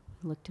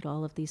 We looked at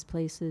all of these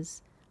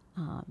places.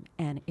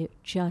 And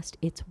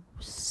it's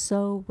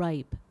so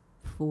ripe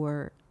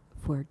for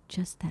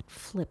just that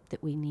flip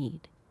that we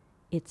need.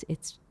 It's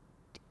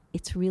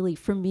really,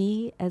 for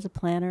me as a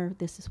planner,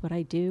 this is what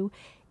I do.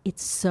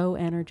 It's so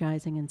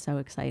energizing and so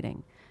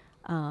exciting.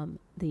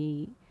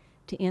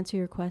 To answer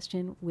your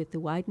question, with the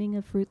widening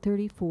of Route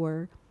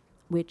 34,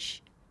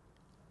 which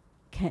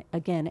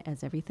again,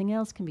 as everything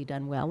else can be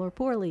done well or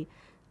poorly,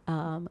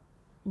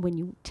 when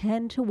you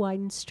tend to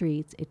widen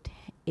streets, it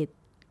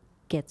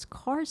gets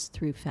cars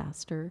through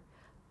faster,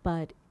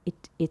 but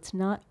it's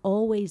not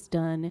always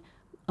done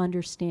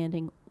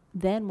understanding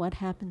then what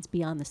happens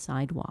beyond the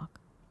sidewalk.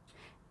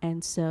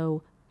 And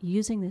so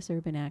using this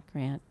Urban Act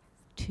grant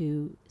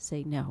to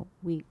say, no,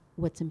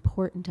 what's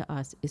important to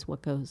us is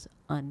what goes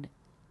on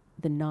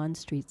the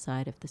non-street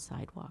side of the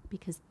sidewalk,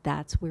 because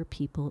that's where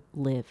people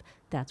live,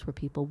 that's where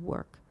people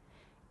work.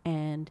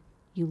 And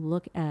you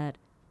look at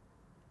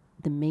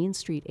the Main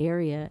Street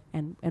area,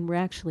 and we're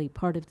actually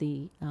part of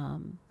the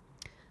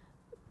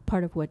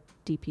part of what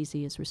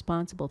DPZ is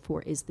responsible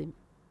for is the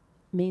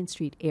Main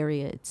Street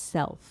area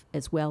itself,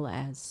 as well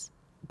as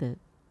the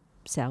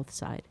south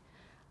side.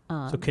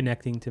 So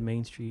connecting to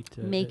Main Street.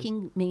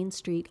 Making Main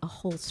Street a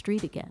whole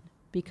street again,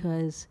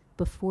 because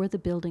before the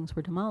buildings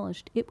were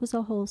demolished, it was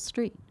a whole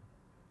street.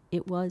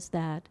 It was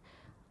that,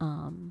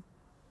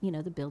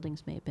 the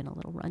buildings may have been a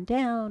little run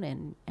down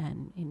and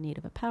in need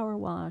of a power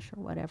wash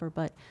or whatever,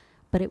 but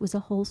it was a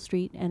whole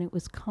street, and it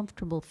was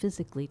comfortable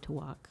physically to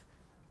walk.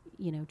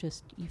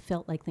 Just you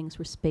felt like things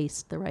were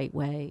spaced the right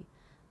way.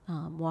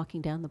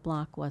 Walking down the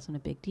block wasn't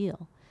a big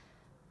deal.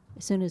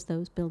 As soon as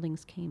those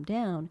buildings came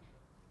down,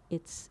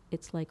 it's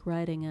like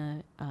riding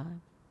a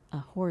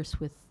horse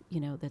with,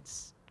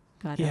 that's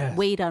got a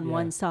weight on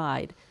one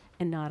side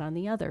and not on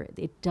the other.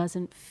 It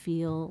doesn't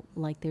feel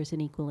like there's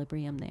an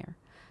equilibrium there.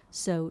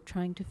 So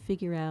trying to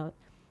figure out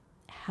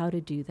how to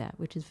do that,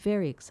 which is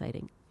very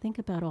exciting. Think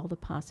about all the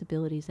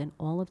possibilities and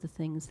all of the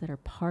things that are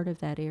part of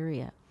that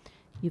area.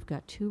 You've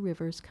got two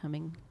rivers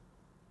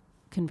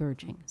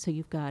converging. So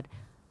you've got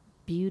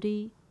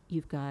beauty,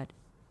 you've got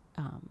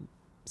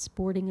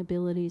sporting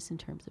abilities in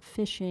terms of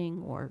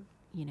fishing or,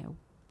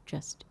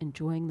 just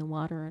enjoying the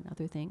water and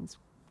other things,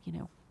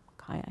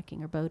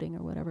 kayaking or boating or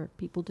whatever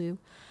people do.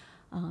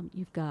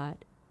 You've got,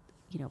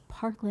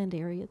 parkland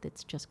area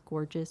that's just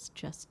gorgeous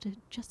just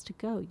to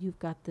go. You've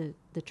got the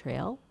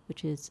trail,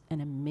 which is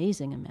an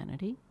amazing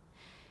amenity.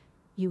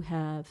 You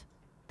have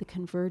the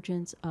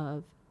convergence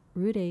of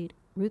Route 8,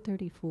 Route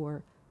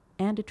 34,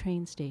 and a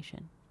train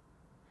station.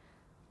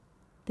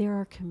 There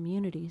are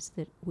communities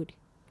that would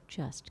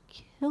just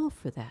kill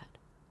for that.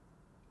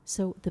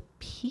 So the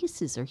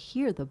pieces are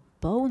here, the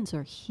bones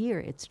are here.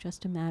 It's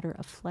just a matter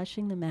of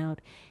fleshing them out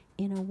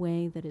in a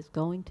way that is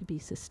going to be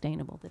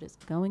sustainable, that is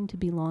going to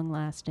be long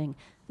lasting,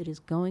 that is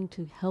going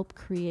to help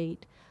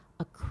create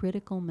a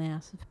critical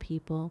mass of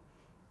people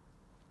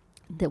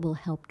that will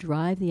help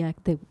drive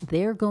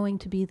they're going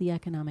to be the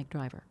economic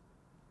driver.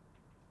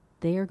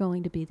 They are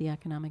going to be the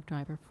economic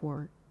driver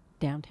for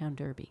downtown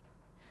Derby.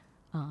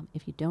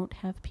 If you don't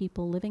have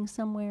people living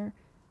somewhere,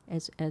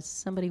 as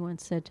somebody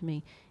once said to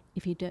me,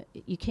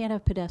 you can't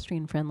have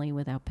pedestrian friendly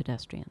without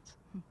pedestrians.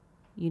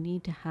 You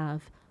need to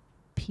have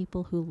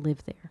people who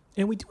live there.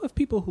 And we do have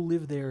people who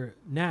live there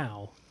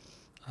now.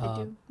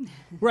 I do.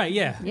 Right,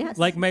 yeah. Yes.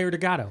 Like Mayor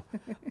Delgado.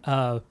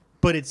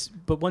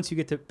 But once you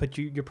get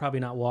to, you're probably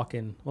not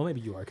walking, well, maybe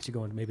you are, because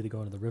maybe they're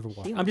going to the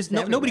Riverwalk. She I'm just,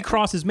 walks nobody everywhere.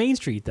 crosses Main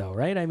Street though,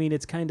 right? I mean,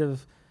 it's kind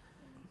of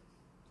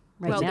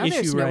Right Well, now, an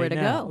there's issue nowhere right to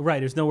now. go. Right,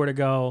 there's nowhere to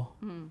go.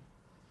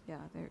 Yeah,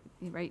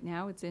 right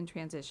now it's in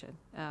transition.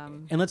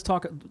 And let's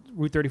talk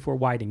Route 34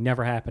 widening,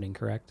 never happening,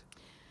 correct?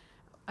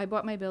 I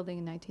bought my building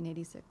in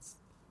 1986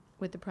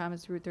 with the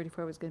promise Route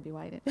 34 was going to be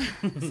widened.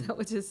 So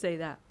we'll just say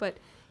that. But,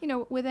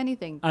 with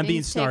anything, I'm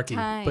being things take snarky,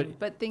 time,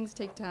 but- things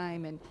take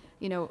time. And,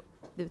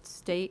 the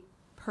state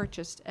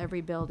purchased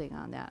every building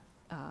on that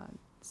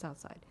south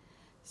side.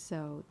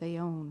 So they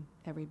own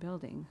every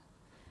building.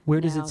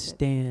 Where does Now it that-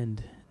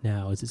 stand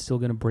now? Is it still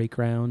going to break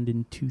ground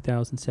in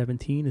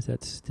 2017? Is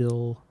that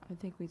still... I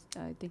think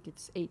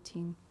it's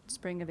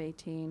spring of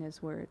 18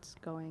 is where it's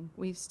going.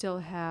 We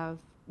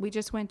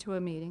just went to a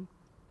meeting,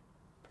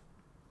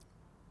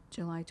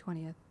 July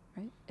 20th,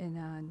 right,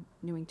 in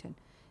Newington.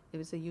 It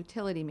was a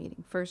utility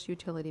meeting, first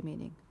utility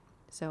meeting.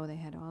 So they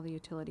had all the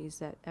utilities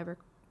that ever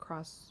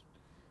cross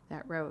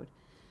that road.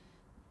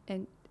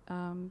 And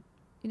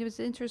it was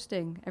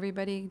interesting.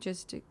 Everybody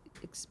just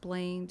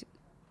explained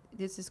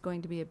this is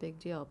going to be a big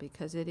deal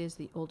because it is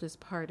the oldest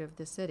part of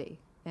the city.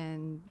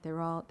 And they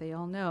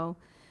all know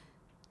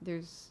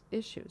there's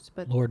issues,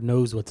 but Lord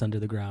knows what's under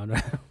the ground.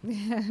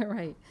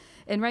 right.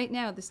 And right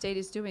now, the state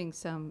is doing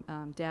some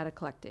data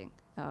collecting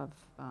of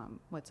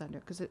what's under,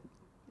 because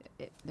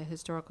the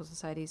Historical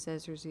Society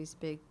says there's these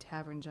big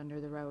taverns under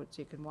the road,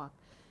 so you can walk.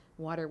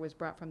 Water was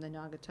brought from the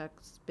Naugatuck,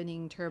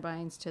 spinning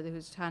turbines to the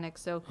Housatonic.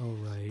 So Oh,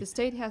 right. the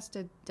state has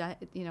to,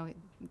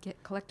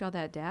 collect all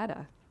that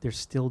data. They're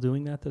still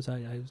doing that?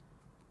 I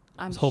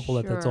I'm was hopeful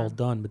that that's all sure.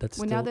 done, but that's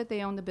Well, still... now that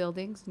they own the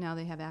buildings, now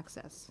they have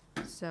access.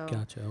 So.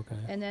 Gotcha, okay.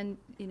 And then,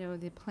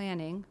 the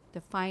planning,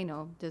 the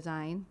final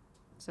design.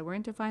 So we're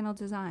into final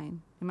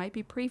design. It might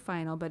be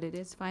pre-final, but it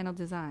is final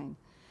design.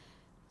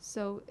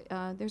 So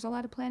there's a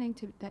lot of planning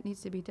that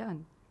needs to be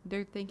done.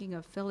 They're thinking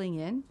of filling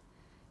in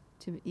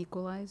to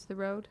equalize the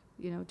road,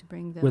 to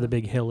bring the... Where the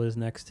big hill is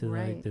next to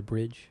Right. the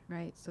bridge.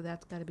 Right, so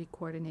that's got to be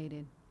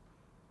coordinated.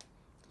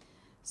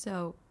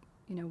 So,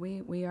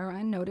 we are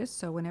on notice,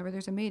 so whenever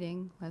there's a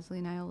meeting, Leslie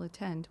and I will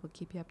attend. We'll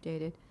keep you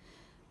updated.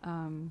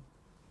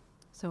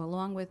 So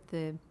along with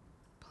the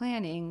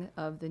planning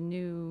of the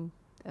new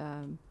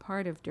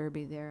part of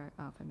Derby there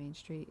off of Main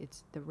Street,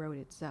 it's the road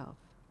itself.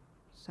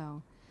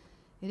 So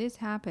it is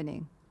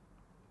happening.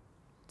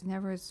 It's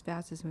never as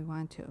fast as we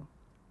want to.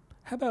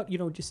 How about,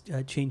 just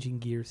changing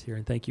gears here,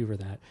 and thank you for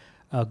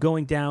that.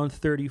 Going down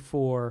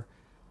 34,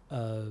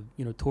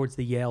 towards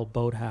the Yale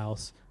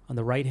Boathouse, on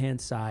the right-hand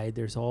side,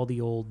 there's all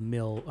the old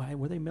mill.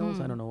 Were they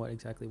mills? I don't know what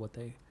they what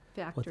they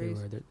Factories.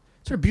 were. They're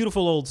sort of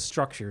beautiful old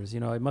structures.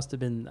 It must have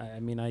been,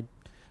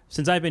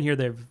 since I've been here,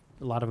 a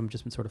lot of them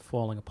just been sort of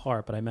falling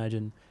apart, but I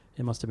imagine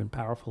it must have been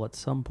powerful at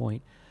some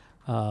point.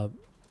 And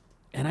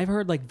I've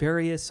heard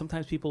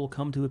sometimes people will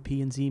come to a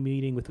P&Z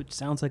meeting which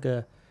sounds like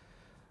a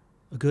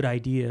good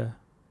idea,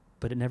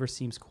 but it never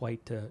seems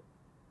quite to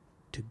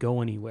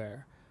go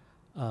anywhere.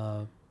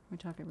 We're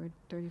talking Route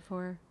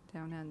 34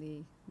 down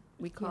on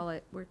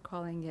we're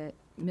calling it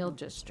Mill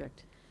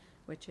District,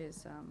 which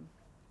is,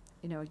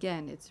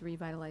 again, it's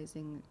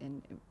revitalizing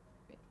and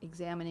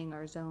examining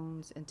our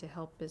zones and to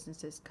help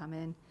businesses come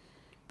in.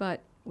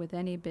 But with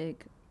any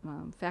big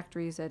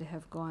factories that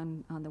have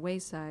gone on the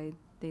wayside,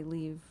 they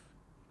leave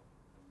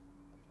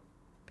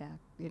back,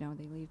 they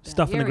leave bad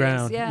Stuff in the areas.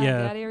 ground, Yeah, yeah.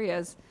 bad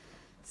areas.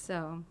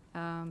 So,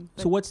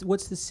 So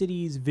what's the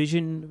city's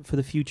vision for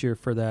the future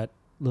for that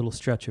little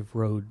stretch of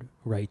road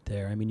right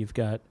there?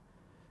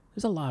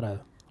 There's a lot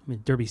of,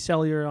 Derby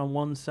Cellular on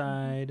one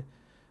side,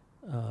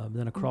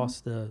 then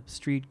across the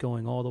street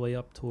going all the way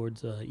up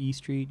towards E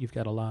Street, you've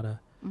got a lot of,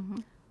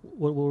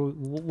 what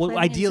Planning and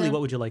ideally, zone-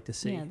 what would you like to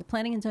see? Yeah, the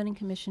Planning and Zoning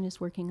Commission is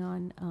working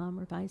on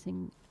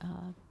revising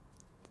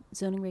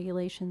zoning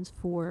regulations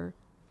for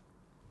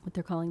what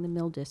they're calling the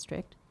Mill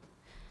District.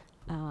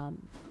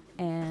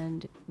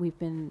 And we've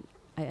been,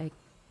 I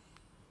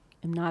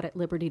am not at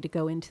liberty to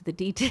go into the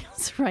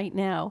details right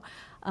now,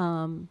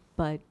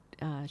 but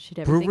should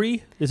everything...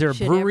 Brewery? Is there a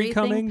should brewery everything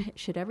coming?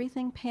 Should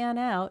everything pan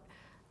out,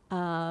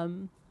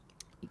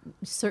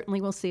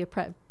 certainly we'll see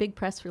a big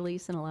press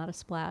release and a lot of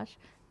splash.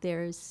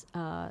 There's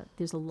a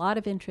lot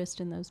of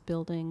interest in those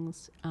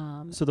buildings.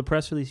 So the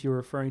press release you're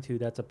referring to,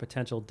 that's a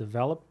potential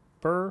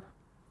developer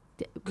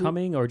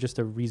coming or just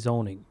a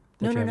rezoning?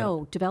 that you have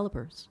No,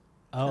 developers.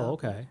 Oh,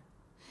 okay.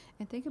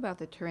 And think about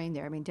the terrain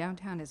there. I mean,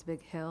 downtown is a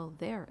big hill.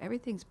 There,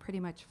 everything's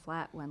pretty much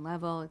flat, one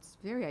level. It's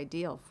very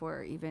ideal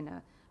for even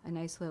a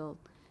nice little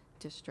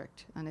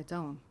district on its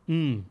own.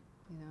 Mm.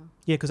 You know,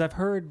 Yeah, because I've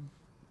heard,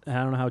 I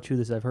don't know how true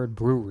this is, I've heard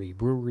brewery,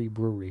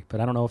 but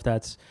I don't know if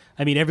that's,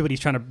 I mean, everybody's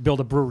trying to build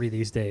a brewery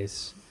these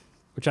days.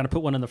 We're trying to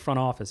put one in the front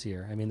office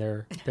here. I mean,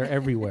 they're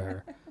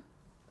everywhere,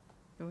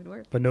 it would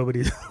work. but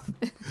nobody's.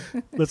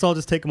 Let's all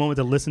just take a moment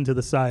to listen to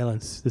the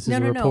silence. This is a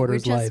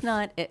reporter's life.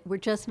 We're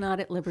just not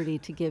at liberty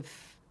to give.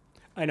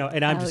 I know,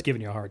 and I'm just out.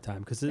 giving you a hard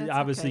time because That's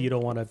obviously okay. you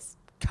don't want to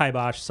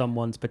kibosh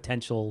someone's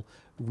potential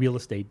real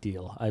estate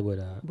deal. I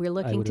would. We're I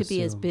looking would to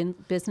be as assume.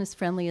 business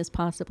friendly as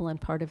possible, and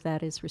part of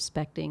that is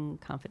respecting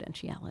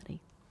confidentiality.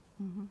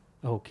 Mm-hmm.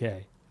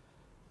 Okay.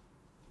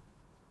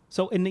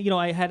 So, and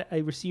I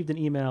received an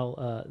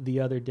email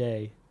the other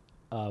day.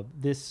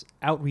 This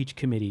outreach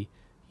committee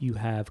you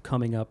have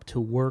coming up to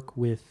work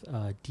with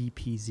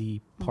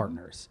DPZ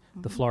Partners,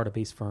 the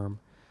Florida-based firm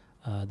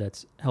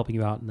that's helping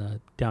you out in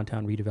the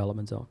downtown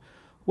redevelopment zone.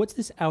 What's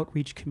this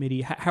outreach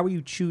committee? How are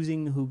you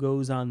choosing who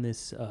goes on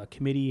this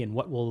committee, and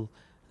what will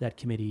that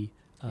committee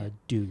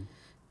do?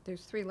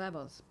 There's 3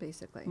 levels,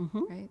 basically,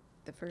 Mhm. right?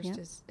 The first Yep.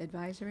 is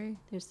advisory,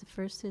 There's the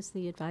first is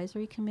the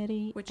advisory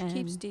committee, which and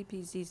keeps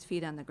DPZ's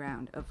feet on the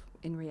ground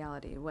in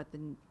reality, what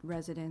the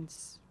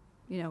residents,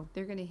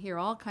 they're going to hear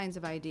all kinds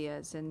of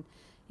ideas. And,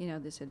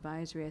 this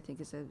advisory, I think,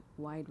 is a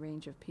wide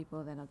range of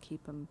people that'll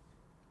keep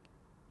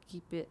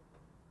it,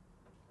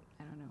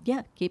 I don't know.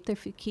 yeah, keep their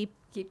keep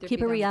Keep their keep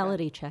feet a on the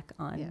reality check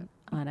Yeah.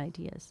 on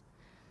ideas.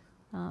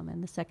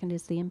 And the second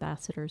is the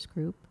ambassadors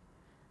group.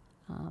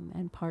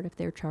 And part of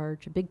their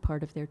charge, a big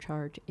part of their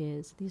charge,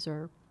 is these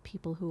are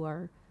people who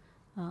are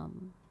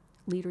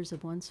leaders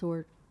of one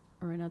sort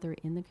or another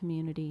in the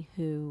community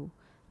who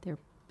their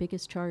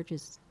biggest charge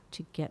is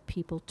to get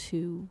people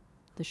to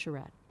the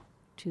charrette,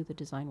 to the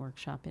design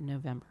workshop in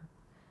November.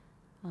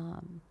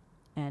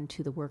 And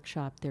to the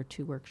workshop, there are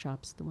 2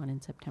 workshops, the one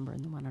in September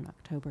and the one in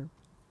October.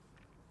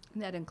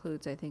 And that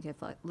includes, I think,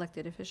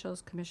 elected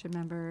officials, commission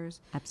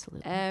members,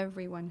 Absolutely.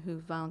 everyone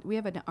who we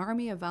have an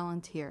army of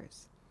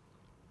volunteers.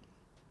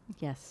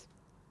 Yes.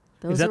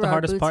 Is that are the our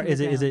hardest boots part? on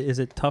the Is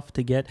it tough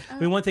to get? I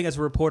mean, Uh, one thing as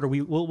a reporter,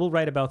 we'll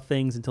write about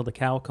things until the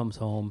cow comes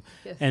home,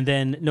 Yes. and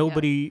then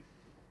nobody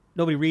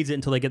reads it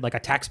until they get like a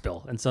tax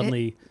bill, and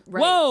suddenly,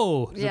 right.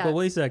 whoa! It's like, Yeah. well,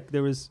 wait a sec,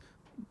 there was,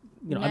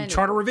 Many.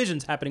 charter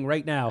revisions happening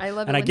right now, I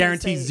love it and I when they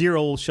guarantee say-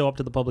 0 will show up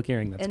to the public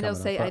hearing that's And coming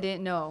they'll say, up. I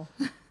didn't know.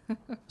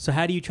 So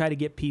how do you try to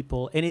get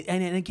people? And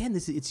again,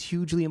 it's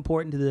hugely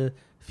important to the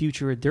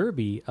future of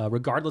Derby,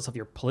 regardless of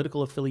your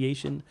political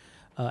affiliation.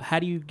 How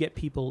do you get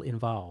people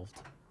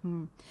involved?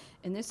 And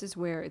this is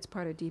where it's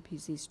part of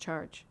DPZ's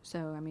charge.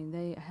 So, I mean,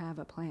 they have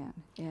a plan.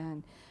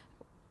 And,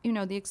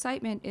 the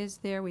excitement is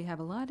there. We have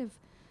a lot of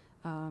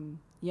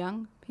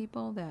young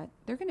people that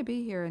they're going to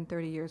be here in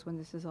 30 years when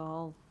this is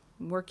all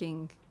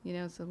working,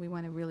 so we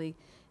want to really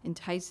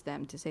entice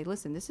them to say,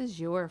 listen, this is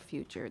your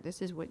future.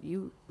 This is what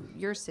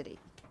your city.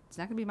 It's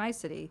not going to be my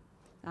city.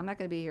 I'm not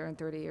going to be here in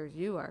 30 years.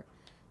 You are.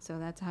 So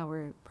that's how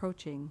we're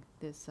approaching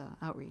this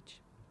outreach.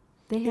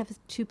 They have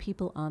 2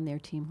 people on their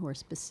team who are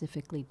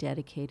specifically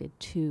dedicated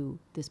to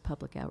this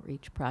public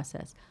outreach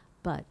process,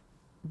 but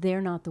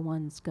they're not the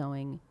ones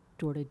going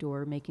door to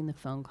door, making the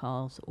phone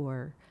calls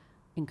or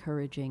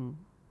encouraging.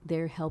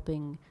 They're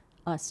helping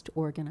us to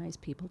organize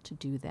people to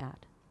do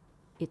that.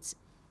 It's,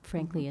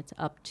 frankly, it's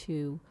up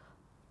to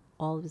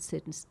all of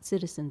the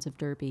citizens of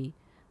Derby,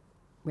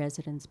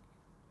 residents,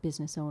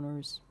 business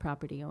owners,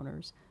 property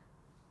owners.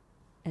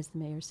 As the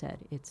mayor said,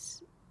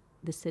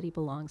 the city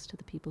belongs to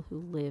the people who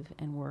live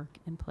and work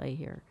and play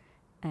here,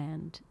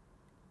 and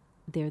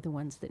they're the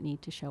ones that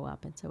need to show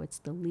up. And so it's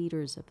the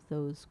leaders of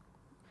those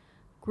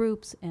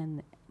groups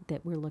and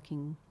that we're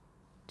looking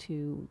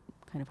to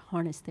kind of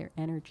harness their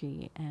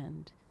energy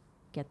and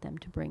get them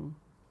to bring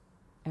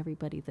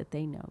everybody that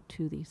they know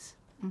to these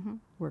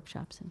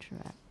workshops in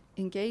Charette.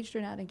 Engaged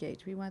or not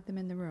engaged, we want them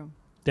in the room.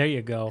 There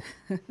you go.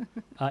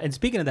 And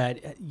speaking of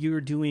that,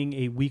 you're doing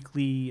a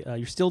weekly.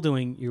 You're still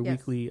doing your Yes.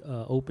 weekly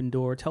open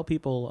door. Tell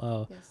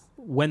people Yes.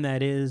 when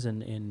that is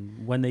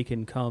and when they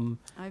can come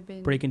I've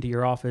been break into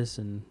your office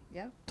and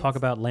talk it's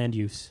about land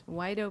use.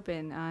 wide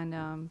open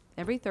on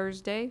every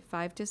Thursday,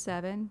 5 to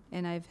 7,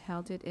 and I've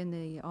held it in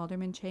the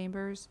Alderman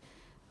Chambers.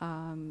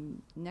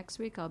 Next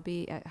week I'll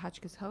be at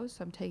Hotchkiss House.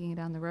 I'm taking it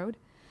on the road.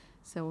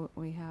 So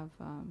we have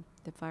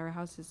the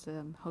Firehouse is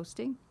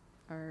hosting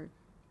our.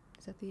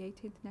 Is that the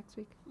 18th next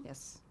week?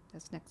 Yes,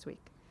 that's next week.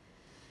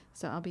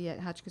 So I'll be at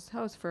Hotchkiss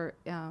House for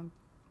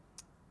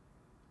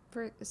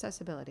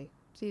accessibility.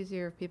 It's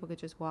easier if people could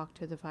just walk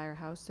to the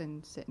firehouse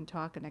and sit and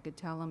talk, and I could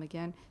tell them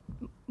again,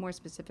 more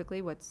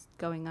specifically what's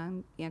going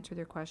on, answer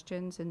their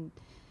questions, and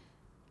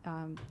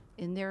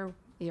in their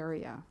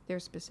area, their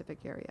specific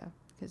area,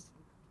 because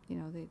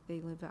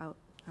they live out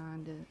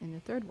in the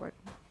 3rd ward.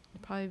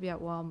 It'll probably be at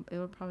Walmart. It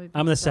will probably be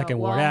I'm in the second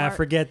ward. Yeah, I Walmart.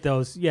 forget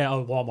those. Yeah,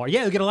 Walmart.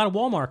 Yeah, we get a lot of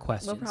Walmart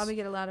questions. We'll probably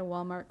get a lot of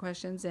Walmart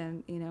questions,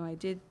 and I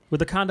did. But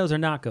the condos are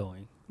not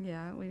going.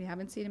 Yeah, we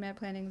haven't seen them at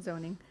planning and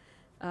zoning.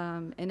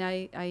 And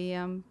I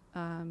am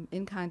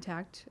in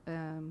contact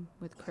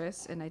with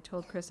Chris, and I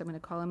told Chris I'm going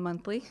to call him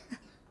monthly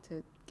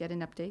to get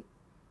an update.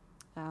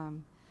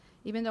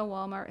 Even though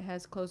Walmart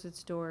has closed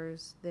its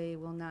doors, they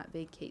will not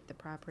vacate the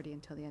property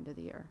until the end of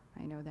the year.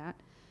 I know that.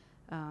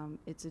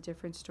 It's a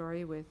different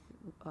story with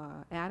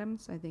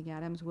Adams. I think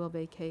Adams will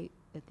vacate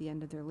at the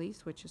end of their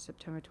lease, which is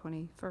September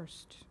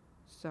 21st.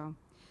 So,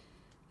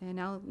 and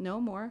I'll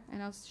know more,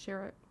 and I'll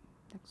share it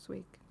next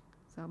week.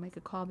 So I'll make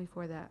a call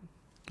before that.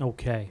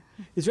 Okay.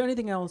 Is there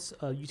anything else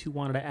you two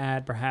wanted to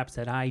add, perhaps,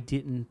 that I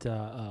didn't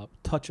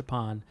touch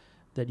upon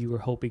that you were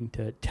hoping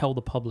to tell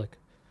the public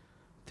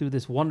through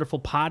this wonderful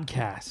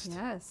podcast?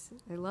 Yes,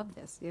 I love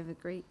this. You have a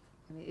great.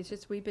 I mean, it's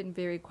just we've been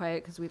very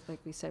quiet because like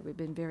we said, we've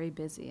been very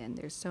busy, and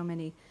there's so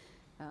many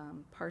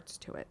parts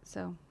to it.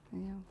 So,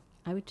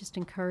 I would just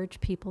encourage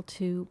people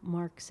to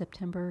mark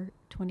September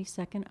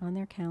 22nd on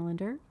their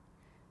calendar.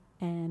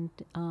 And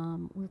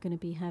we're going to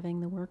be having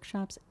the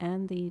workshops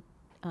and the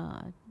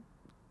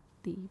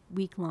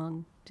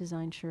week-long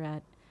design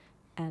charrette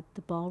at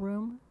the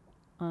ballroom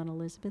on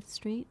Elizabeth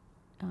Street,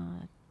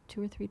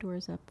 2 or 3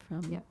 doors up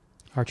from. Yep.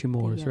 Archie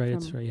Moore's, Yeah, right?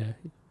 from- It's right, yeah.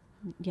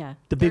 Yeah.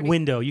 The big 30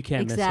 window, you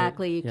can't miss it.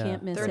 Exactly, you Yeah.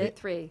 can't miss it.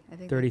 33. I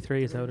think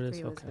 33, is that what it is?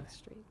 33 Okay. Elizabeth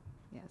Street.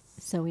 Yes.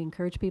 So we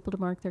encourage people to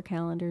mark their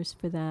calendars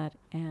for that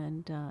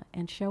and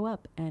show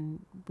up. And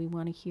we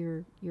want to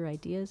hear your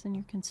ideas and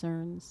your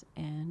concerns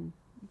and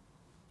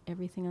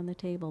everything on the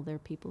table. There are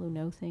people who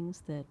know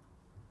things that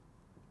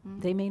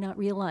they may not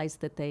realize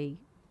that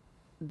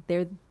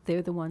they're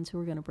the ones who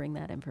are going to bring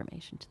that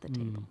information to the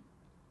table.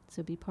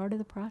 So be part of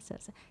the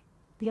process.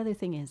 The other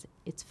thing is,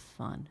 it's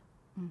fun.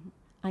 Mm-hmm.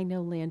 I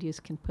know land use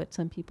can put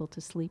some people to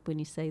sleep when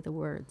you say the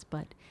words,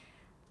 but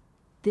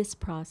this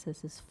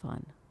process is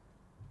fun.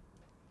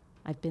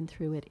 I've been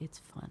through it. It's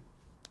fun.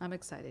 I'm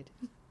excited.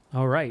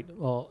 All right.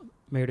 Well,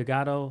 Mayor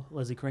Delgado,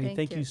 Leslie Crane,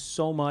 thank you you.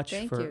 so much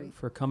Thank for, you.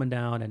 for coming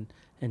down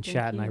and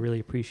chatting. I you.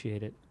 really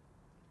appreciate it.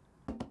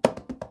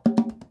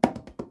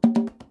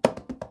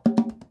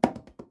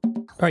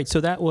 All right,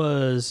 so that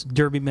was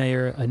Derby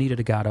Mayor Anita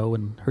Delgado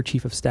and her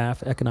Chief of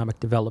Staff,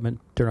 Economic Development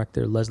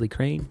Director Leslie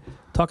Crane,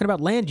 talking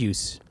about land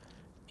use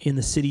in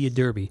the city of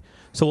Derby.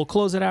 So we'll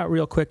close it out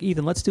real quick.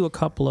 Ethan, let's do a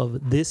couple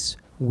of This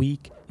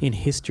Week in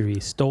History,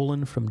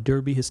 stolen from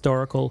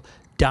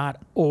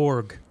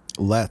derbyhistorical.org.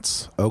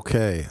 Let's.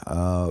 Okay.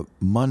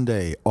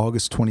 Monday,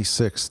 August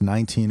 26,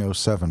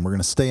 1907. We're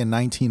going to stay in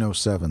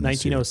 1907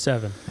 this year.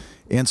 1907.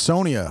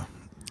 Ansonia.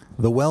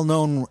 The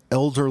well-known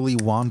elderly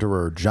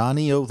wanderer,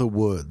 Johnny O' the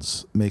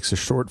Woods, makes a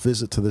short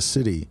visit to the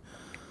city.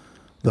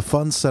 The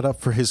fund set up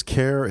for his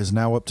care is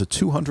now up to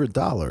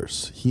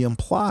 $200. He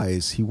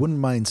implies he wouldn't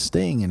mind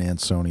staying in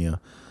Ansonia,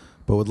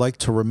 but would like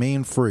to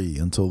remain free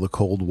until the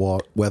cold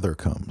weather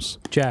comes.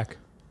 Jack,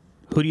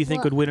 who do you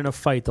think would win in a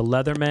fight, the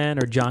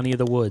Leatherman or Johnny of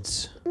the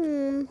Woods?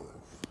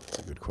 That's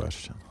a good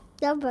question.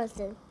 That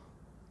person.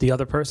 The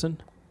other person?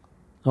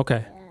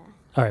 Okay.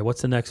 All right,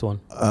 what's the next one?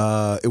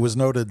 It was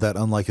noted that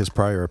unlike his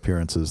prior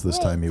appearances, this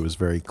time he was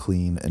very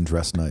clean and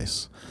dressed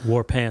nice.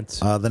 Wore pants.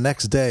 The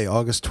next day,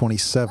 August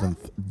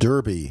 27th,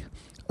 Derby.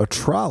 A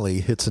trolley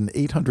hits an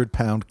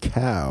 800-pound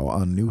cow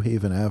on New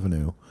Haven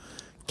Avenue,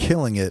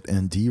 killing it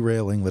and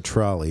derailing the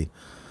trolley.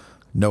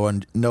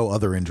 No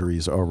other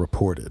injuries are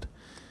reported.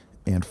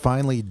 And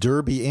finally,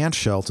 Derby and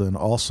Shelton,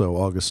 also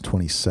August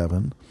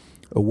 27.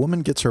 A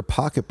woman gets her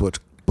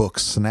pocketbook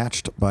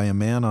snatched by a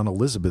man on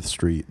Elizabeth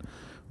Street.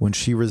 When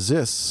she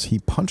resists, he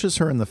punches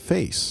her in the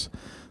face.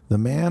 The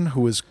man,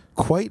 who is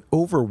quite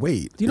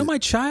overweight, Do you know my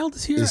child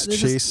is here? is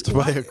This chased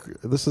by a...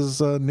 This is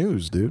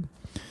news, dude.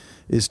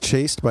 Is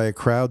chased by a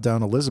crowd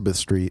down Elizabeth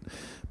Street,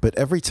 but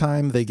every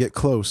time they get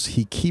close,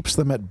 he keeps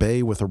them at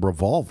bay with a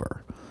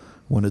revolver.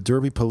 When a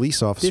Derby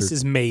police officer This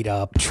is made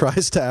up.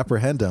 tries to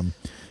apprehend him,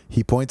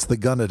 he points the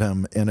gun at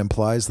him and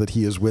implies that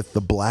he is with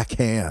the Black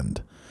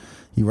Hand.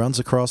 He runs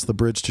across the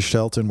bridge to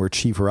Shelton, where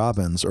Chief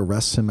Robbins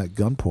arrests him at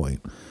gunpoint.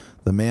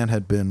 The man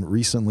had been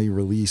recently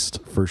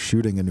released for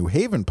shooting a New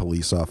Haven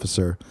police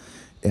officer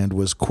and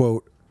was,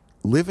 quote,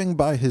 living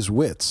by his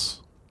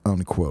wits,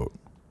 unquote.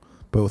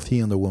 Both he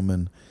and the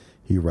woman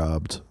he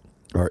robbed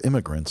are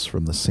immigrants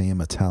from the same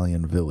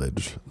Italian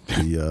village,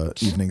 the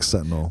Evening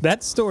Sentinel.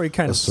 That story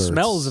kind of asserts.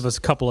 smells of a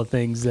couple of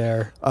things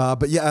there.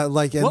 But yeah,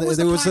 like, and What was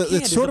there the was Black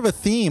Hand? it's Is sort it- of a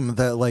theme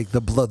that like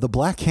the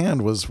Black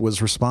Hand was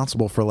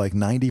responsible for like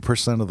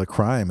 90% of the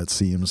crime, it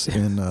seems,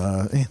 in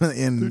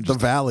the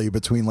valley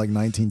between like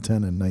 1910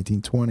 and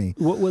 1920.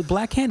 What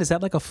Black Hand, is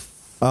that like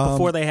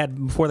before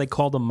they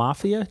called them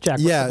mafia? Jack,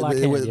 what's yeah, the Black it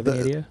Hand? was Do you have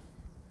any the- idea?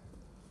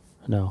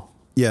 No.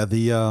 Yeah,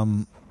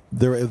 the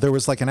there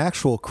was like an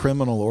actual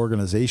criminal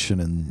organization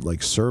in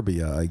like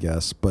Serbia, I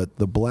guess, but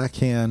the Black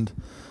Hand,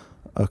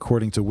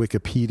 according to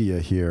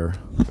Wikipedia here,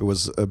 it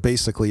was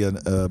basically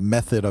a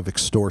method of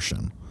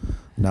extortion,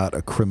 not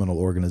a criminal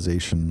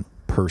organization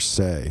per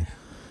se.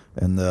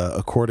 And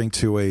according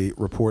to a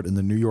report in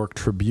the New York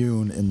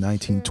Tribune in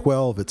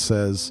 1912, it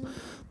says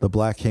the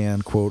Black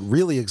Hand, quote,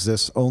 really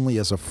exists only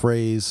as a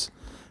phrase.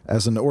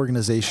 As an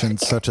organization,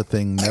 such a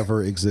thing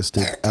never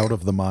existed out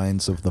of the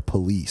minds of the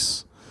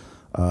police.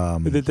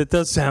 That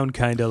does sound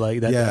kind of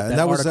like that. Yeah, and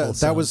that was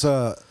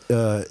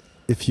article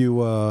if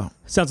you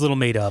sounds a little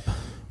made up.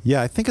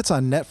 yeah, I think it's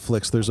on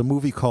Netflix. There's a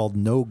movie called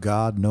No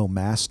God, No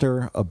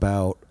Master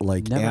about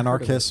like Never heard of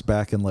anarchists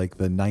back in like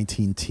the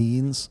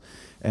 19-teens.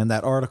 And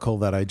that article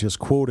that I just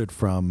quoted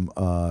from,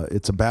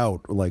 it's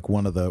about like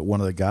one of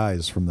the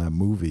guys from that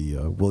movie,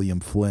 William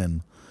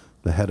Flynn,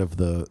 the head of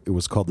it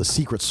was called the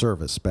Secret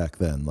Service back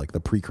then, like the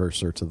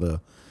precursor to the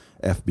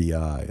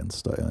FBI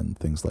and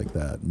things like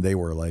that. And they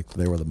were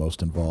the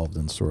most involved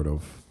in sort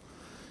of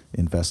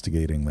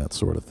investigating that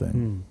sort of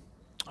thing.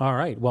 All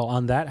right. Well,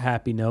 on that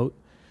happy note,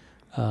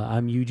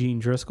 I'm Eugene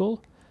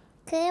Driscoll.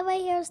 Can I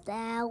hear yours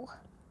now?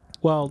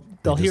 Well,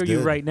 they'll just hear you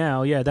did. right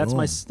now. Yeah, that's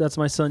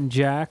my son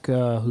Jack,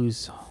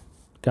 who's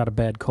got a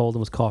bad cold and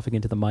was coughing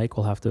into the mic.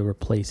 We'll have to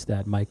replace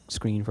that mic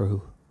screen for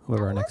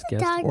whoever our next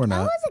guest. Or not,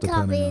 I wasn't depending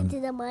coming on- into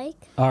the mic.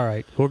 All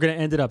right, we're gonna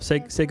end it up. Say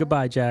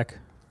goodbye, Jack.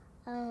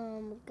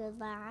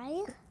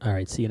 Goodbye. All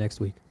right, see you next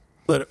week.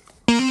 Later.